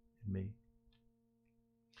you and me.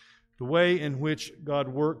 The way in which God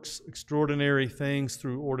works extraordinary things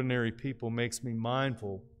through ordinary people makes me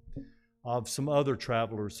mindful of some other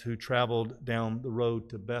travelers who traveled down the road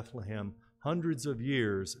to Bethlehem hundreds of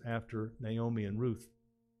years after Naomi and Ruth.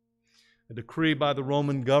 A decree by the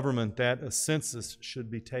Roman government that a census should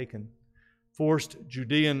be taken forced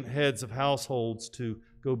Judean heads of households to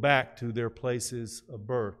go back to their places of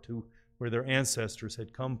birth, to where their ancestors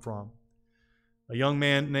had come from. A young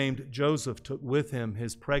man named Joseph took with him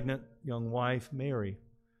his pregnant young wife, Mary,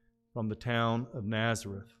 from the town of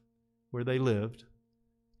Nazareth, where they lived,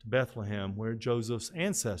 to Bethlehem, where Joseph's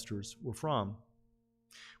ancestors were from.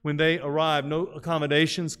 When they arrived, no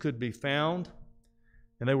accommodations could be found,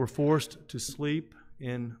 and they were forced to sleep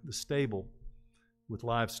in the stable with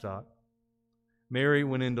livestock. Mary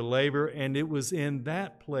went into labor, and it was in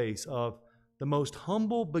that place of the most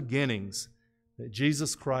humble beginnings that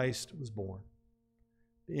Jesus Christ was born.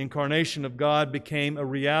 The incarnation of God became a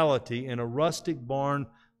reality in a rustic barn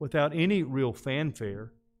without any real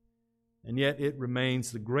fanfare, and yet it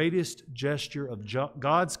remains the greatest gesture of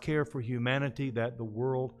God's care for humanity that the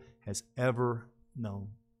world has ever known.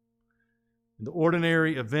 In the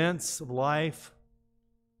ordinary events of life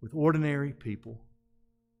with ordinary people,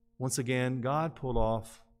 once again, God pulled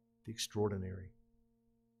off the extraordinary.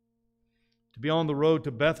 To be on the road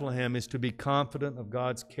to Bethlehem is to be confident of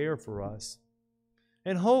God's care for us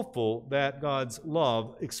and hopeful that God's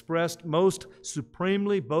love, expressed most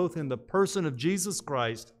supremely both in the person of Jesus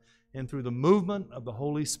Christ and through the movement of the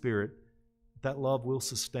Holy Spirit, that love will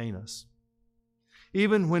sustain us.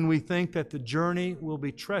 Even when we think that the journey will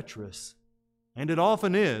be treacherous, and it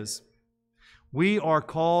often is, We are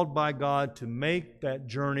called by God to make that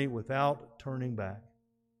journey without turning back.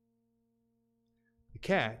 The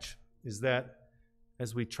catch is that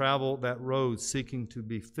as we travel that road seeking to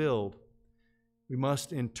be filled, we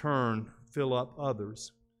must in turn fill up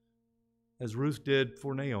others, as Ruth did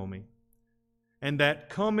for Naomi. And that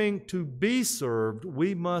coming to be served,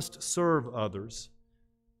 we must serve others,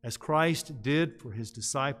 as Christ did for his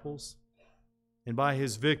disciples, and by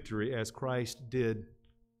his victory, as Christ did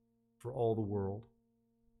for all the world.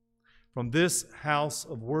 From this house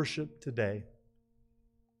of worship today,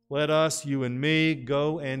 let us, you and me,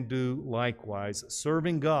 go and do likewise,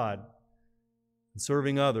 serving God and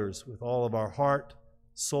serving others with all of our heart,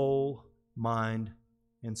 soul, mind,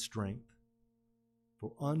 and strength.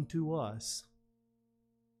 For unto us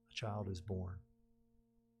a child is born.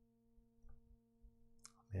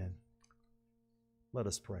 Amen. Let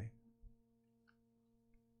us pray.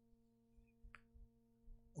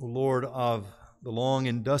 O Lord of the long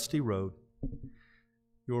and dusty road,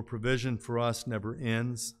 your provision for us never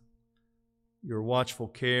ends. Your watchful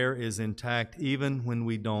care is intact even when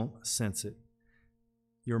we don't sense it.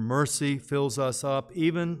 Your mercy fills us up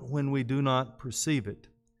even when we do not perceive it.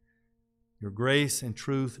 Your grace and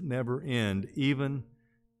truth never end even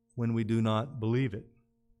when we do not believe it.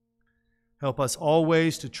 Help us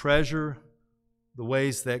always to treasure the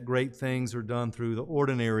ways that great things are done through the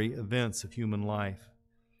ordinary events of human life.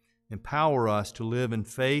 Empower us to live in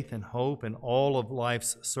faith and hope in all of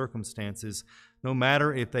life's circumstances, no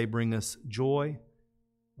matter if they bring us joy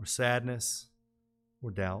or sadness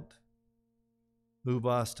or doubt. Move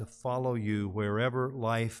us to follow you wherever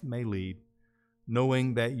life may lead,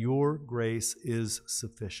 knowing that your grace is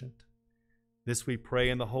sufficient. This we pray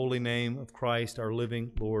in the holy name of Christ, our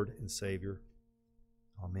living Lord and Savior.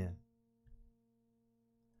 Amen.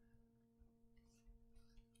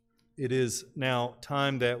 It is now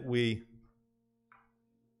time that we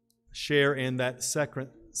share in that second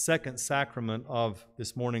sacrament of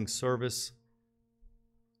this morning's service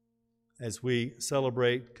as we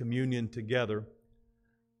celebrate communion together.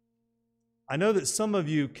 I know that some of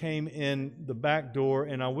you came in the back door,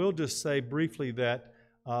 and I will just say briefly that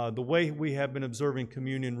the way we have been observing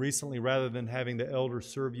communion recently, rather than having the elders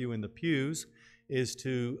serve you in the pews, is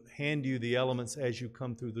to hand you the elements as you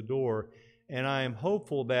come through the door. And I am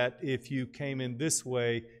hopeful that if you came in this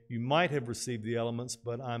way, you might have received the elements,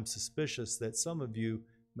 but I'm suspicious that some of you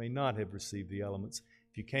may not have received the elements.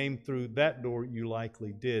 If you came through that door, you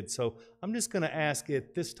likely did. So I'm just going to ask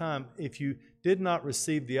at this time, if you did not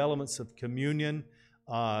receive the elements of communion,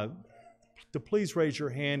 to please raise your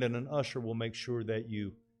hand, and an usher will make sure that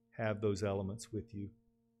you have those elements with you.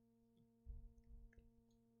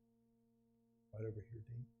 Right over here,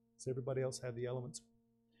 Dean. Does everybody else have the elements?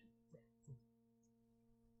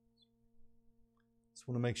 Just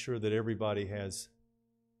want to make sure that everybody has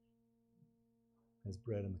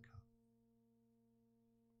bread in the cup.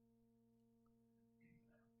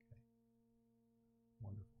 Okay.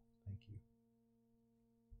 Wonderful. Thank you.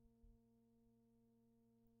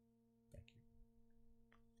 Thank you.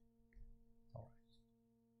 All right.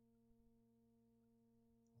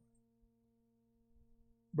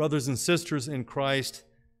 Brothers and sisters in Christ,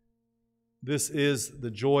 this is the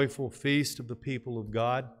joyful feast of the people of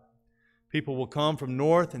God. People will come from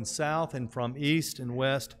north and south and from east and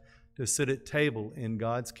west to sit at table in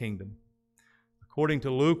God's kingdom. According to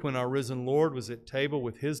Luke, when our risen Lord was at table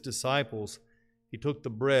with his disciples, he took the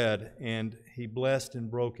bread and he blessed and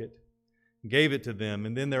broke it, gave it to them,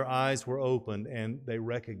 and then their eyes were opened and they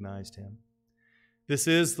recognized him. This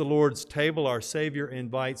is the Lord's table. Our Savior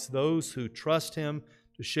invites those who trust him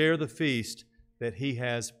to share the feast that he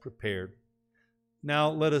has prepared.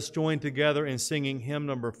 Now let us join together in singing hymn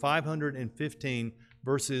number 515,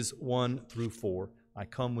 verses 1 through 4. I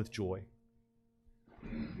come with joy.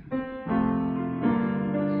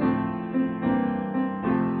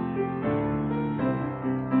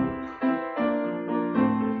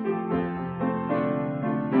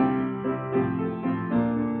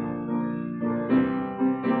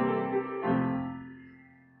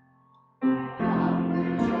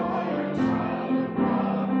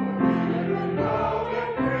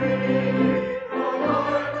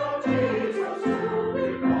 Jesus,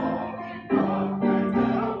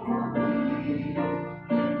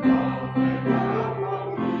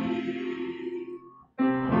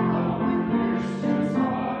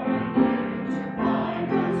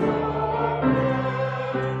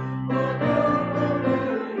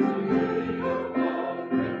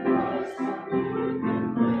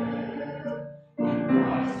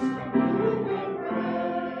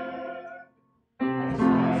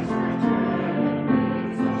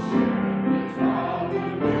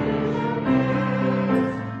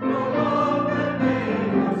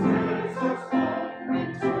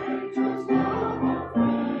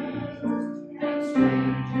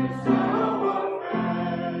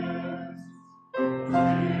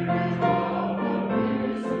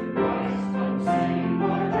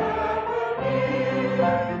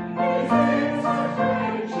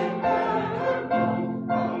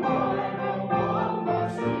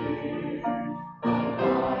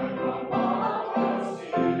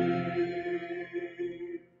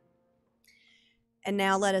 And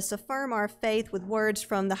now let us affirm our faith with words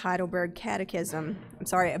from the Heidelberg Catechism.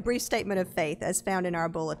 A brief statement of faith as found in our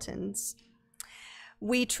bulletins.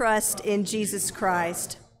 We trust in Jesus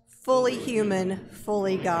Christ, fully human,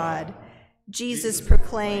 fully God. Jesus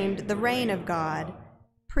proclaimed the reign of God,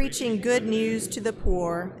 preaching good news to the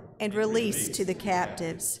poor and release to the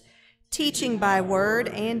captives, teaching by word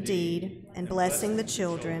and deed and blessing the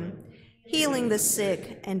children, healing the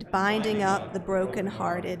sick and binding up the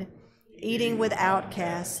brokenhearted, eating with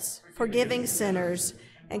outcasts, forgiving sinners,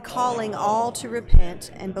 and calling all to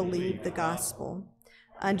repent and believe the gospel.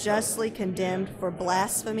 Unjustly condemned for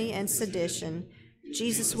blasphemy and sedition,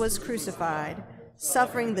 Jesus was crucified,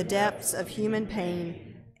 suffering the depths of human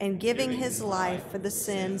pain and giving his life for the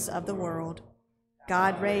sins of the world.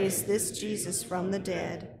 God raised this Jesus from the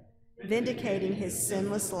dead, vindicating his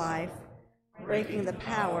sinless life, breaking the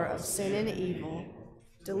power of sin and evil,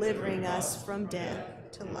 delivering us from death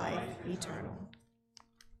to life eternal.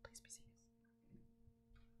 Please be seated.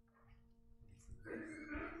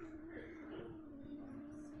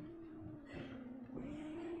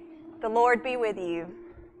 The Lord be with you,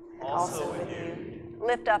 and also with you.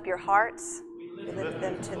 Lift up your hearts. We lift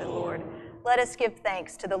them to the Lord. Let us give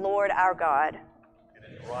thanks to the Lord our God.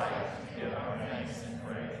 It is right to give our thanks and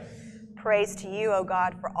praise. Praise to you, O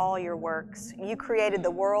God, for all your works. You created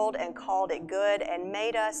the world and called it good and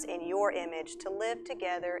made us in your image to live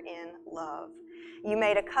together in love. You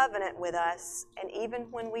made a covenant with us, and even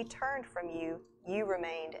when we turned from you, you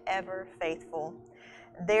remained ever faithful.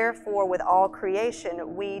 Therefore, with all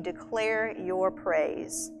creation, we declare your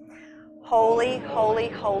praise. Holy, holy,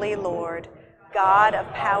 holy Lord, God of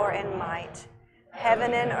power and might,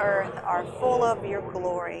 heaven and earth are full of your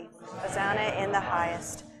glory. Hosanna in the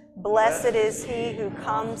highest. Blessed is he who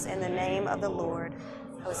comes in the name of the Lord.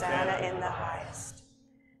 Hosanna in the highest.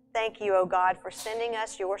 Thank you, O God, for sending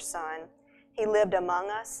us your Son. He lived among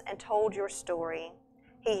us and told your story.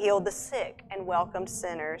 He healed the sick and welcomed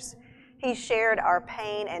sinners. He shared our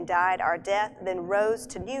pain and died our death, then rose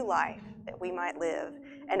to new life that we might live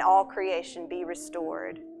and all creation be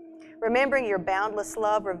restored. Remembering your boundless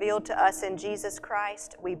love revealed to us in Jesus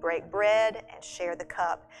Christ, we break bread and share the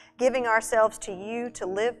cup, giving ourselves to you to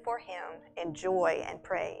live for him in joy and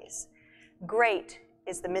praise. Great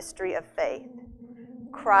is the mystery of faith.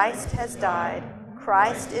 Christ has died.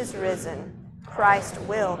 Christ is risen. Christ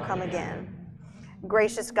will come again.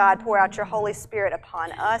 Gracious God, pour out your Holy Spirit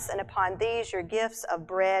upon us and upon these your gifts of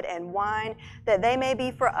bread and wine, that they may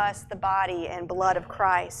be for us the body and blood of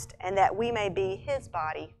Christ, and that we may be his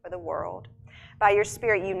body for the world. By your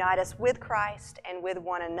Spirit, unite us with Christ and with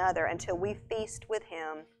one another until we feast with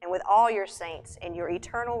him and with all your saints in your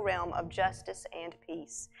eternal realm of justice and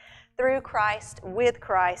peace. Through Christ, with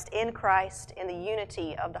Christ, in the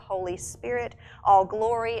unity of the Holy Spirit, all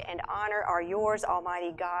glory and honor are yours,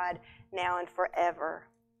 Almighty God, now and forever.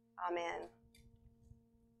 Amen.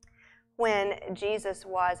 When Jesus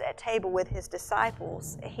was at table with his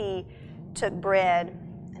disciples, he took bread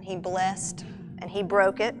and he blessed and he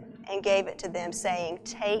broke it and gave it to them, saying,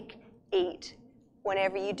 "Take, eat.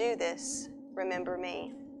 Whenever you do this, remember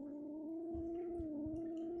me."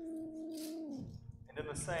 And in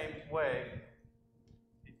the same way,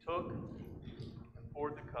 he took and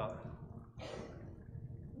poured the cup,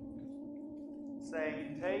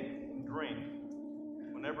 saying, "Take and drink.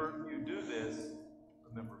 Whenever you do this,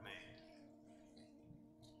 remember me."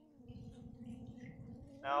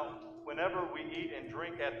 Now, whenever we eat and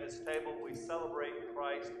drink at this table, we celebrate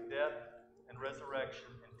Christ's death and resurrection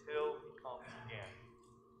until he comes again.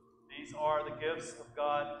 These are the gifts of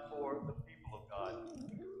God for the people of God.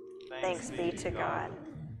 Thanks be to God.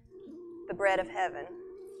 The bread of heaven.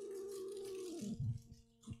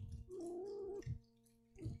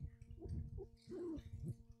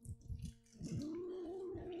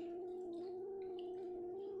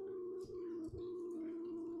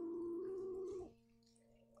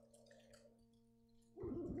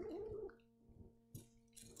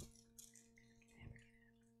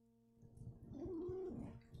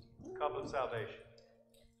 Cup of salvation.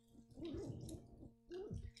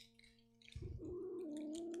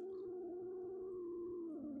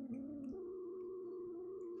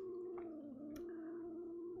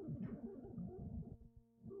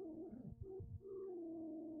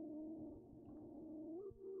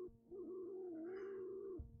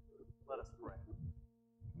 Let us pray.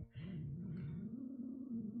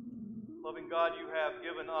 Loving God, you have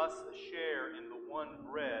given us a share in the one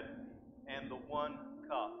bread and the one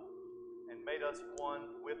cup, and made us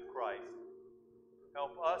one with Christ.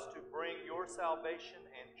 Help us to bring your salvation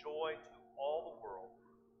and joy to all the world.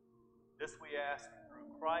 This we ask through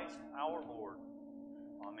Christ our Lord.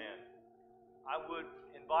 Amen. I would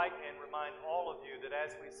invite and remind all of you that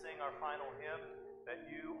as we sing our final hymn, that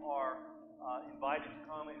you are invited to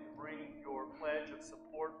come and bring your pledge of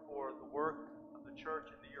support for the work of the church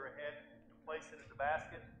in the year ahead, to place it in the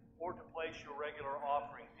basket, or to place your regular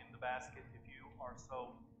offering in the basket if you are so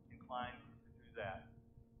inclined to do that.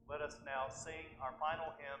 Let us now sing our final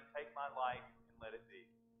hymn, Take My Life and Let It Be.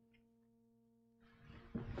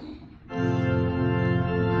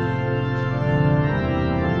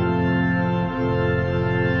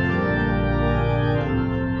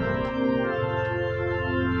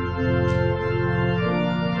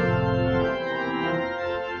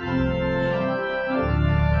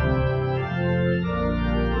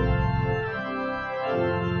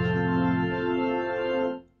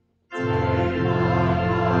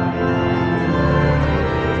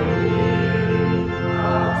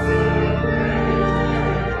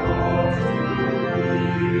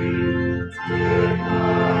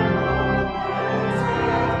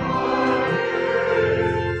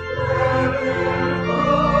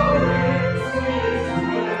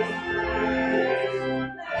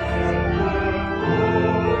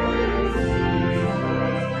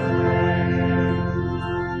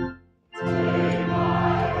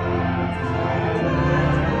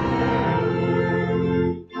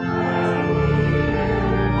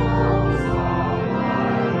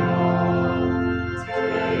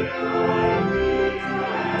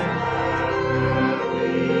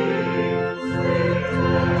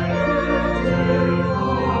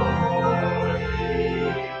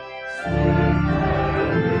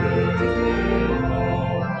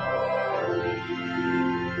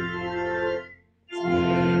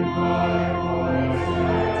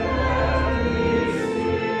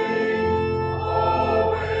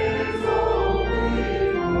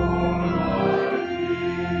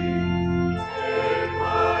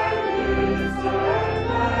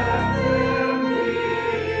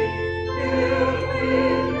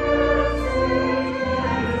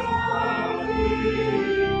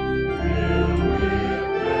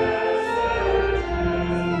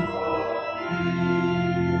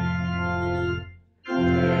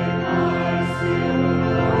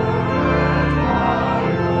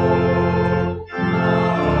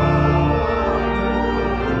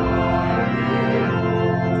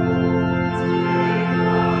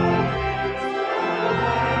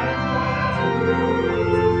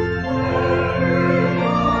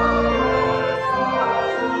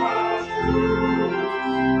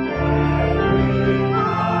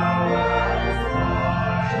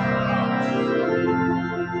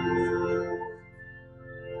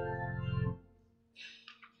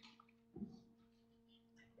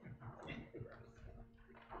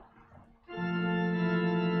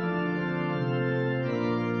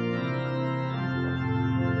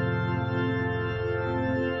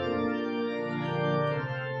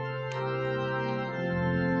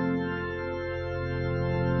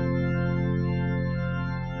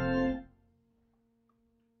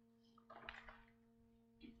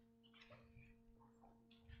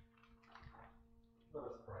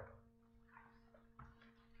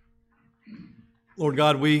 Lord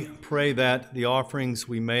God, we pray that the offerings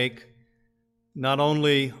we make, not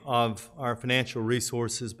only of our financial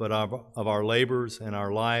resources, but of our labors and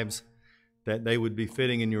our lives, that they would be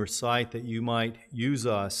fitting in your sight, that you might use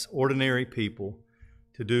us, ordinary people,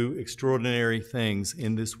 to do extraordinary things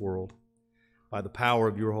in this world by the power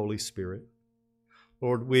of your Holy Spirit.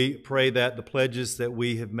 Lord, we pray that the pledges that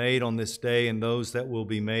we have made on this day and those that will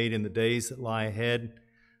be made in the days that lie ahead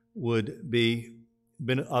would be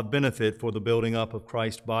of benefit for the building up of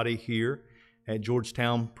Christ's body here at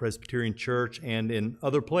Georgetown Presbyterian Church and in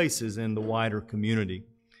other places in the wider community.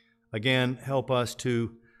 Again, help us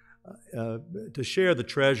to share the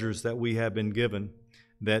treasures that we have been given,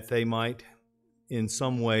 that they might in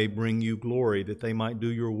some way bring you glory, that they might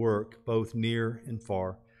do your work both near and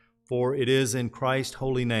far. For it is in Christ's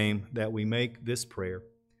holy name that we make this prayer.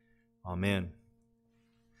 Amen.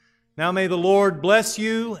 Now may the Lord bless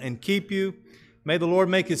you and keep you. May the Lord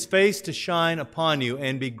make his face to shine upon you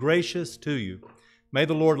and be gracious to you. May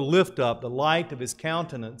the Lord lift up the light of his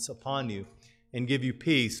countenance upon you and give you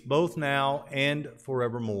peace both now and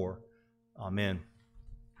forevermore. Amen.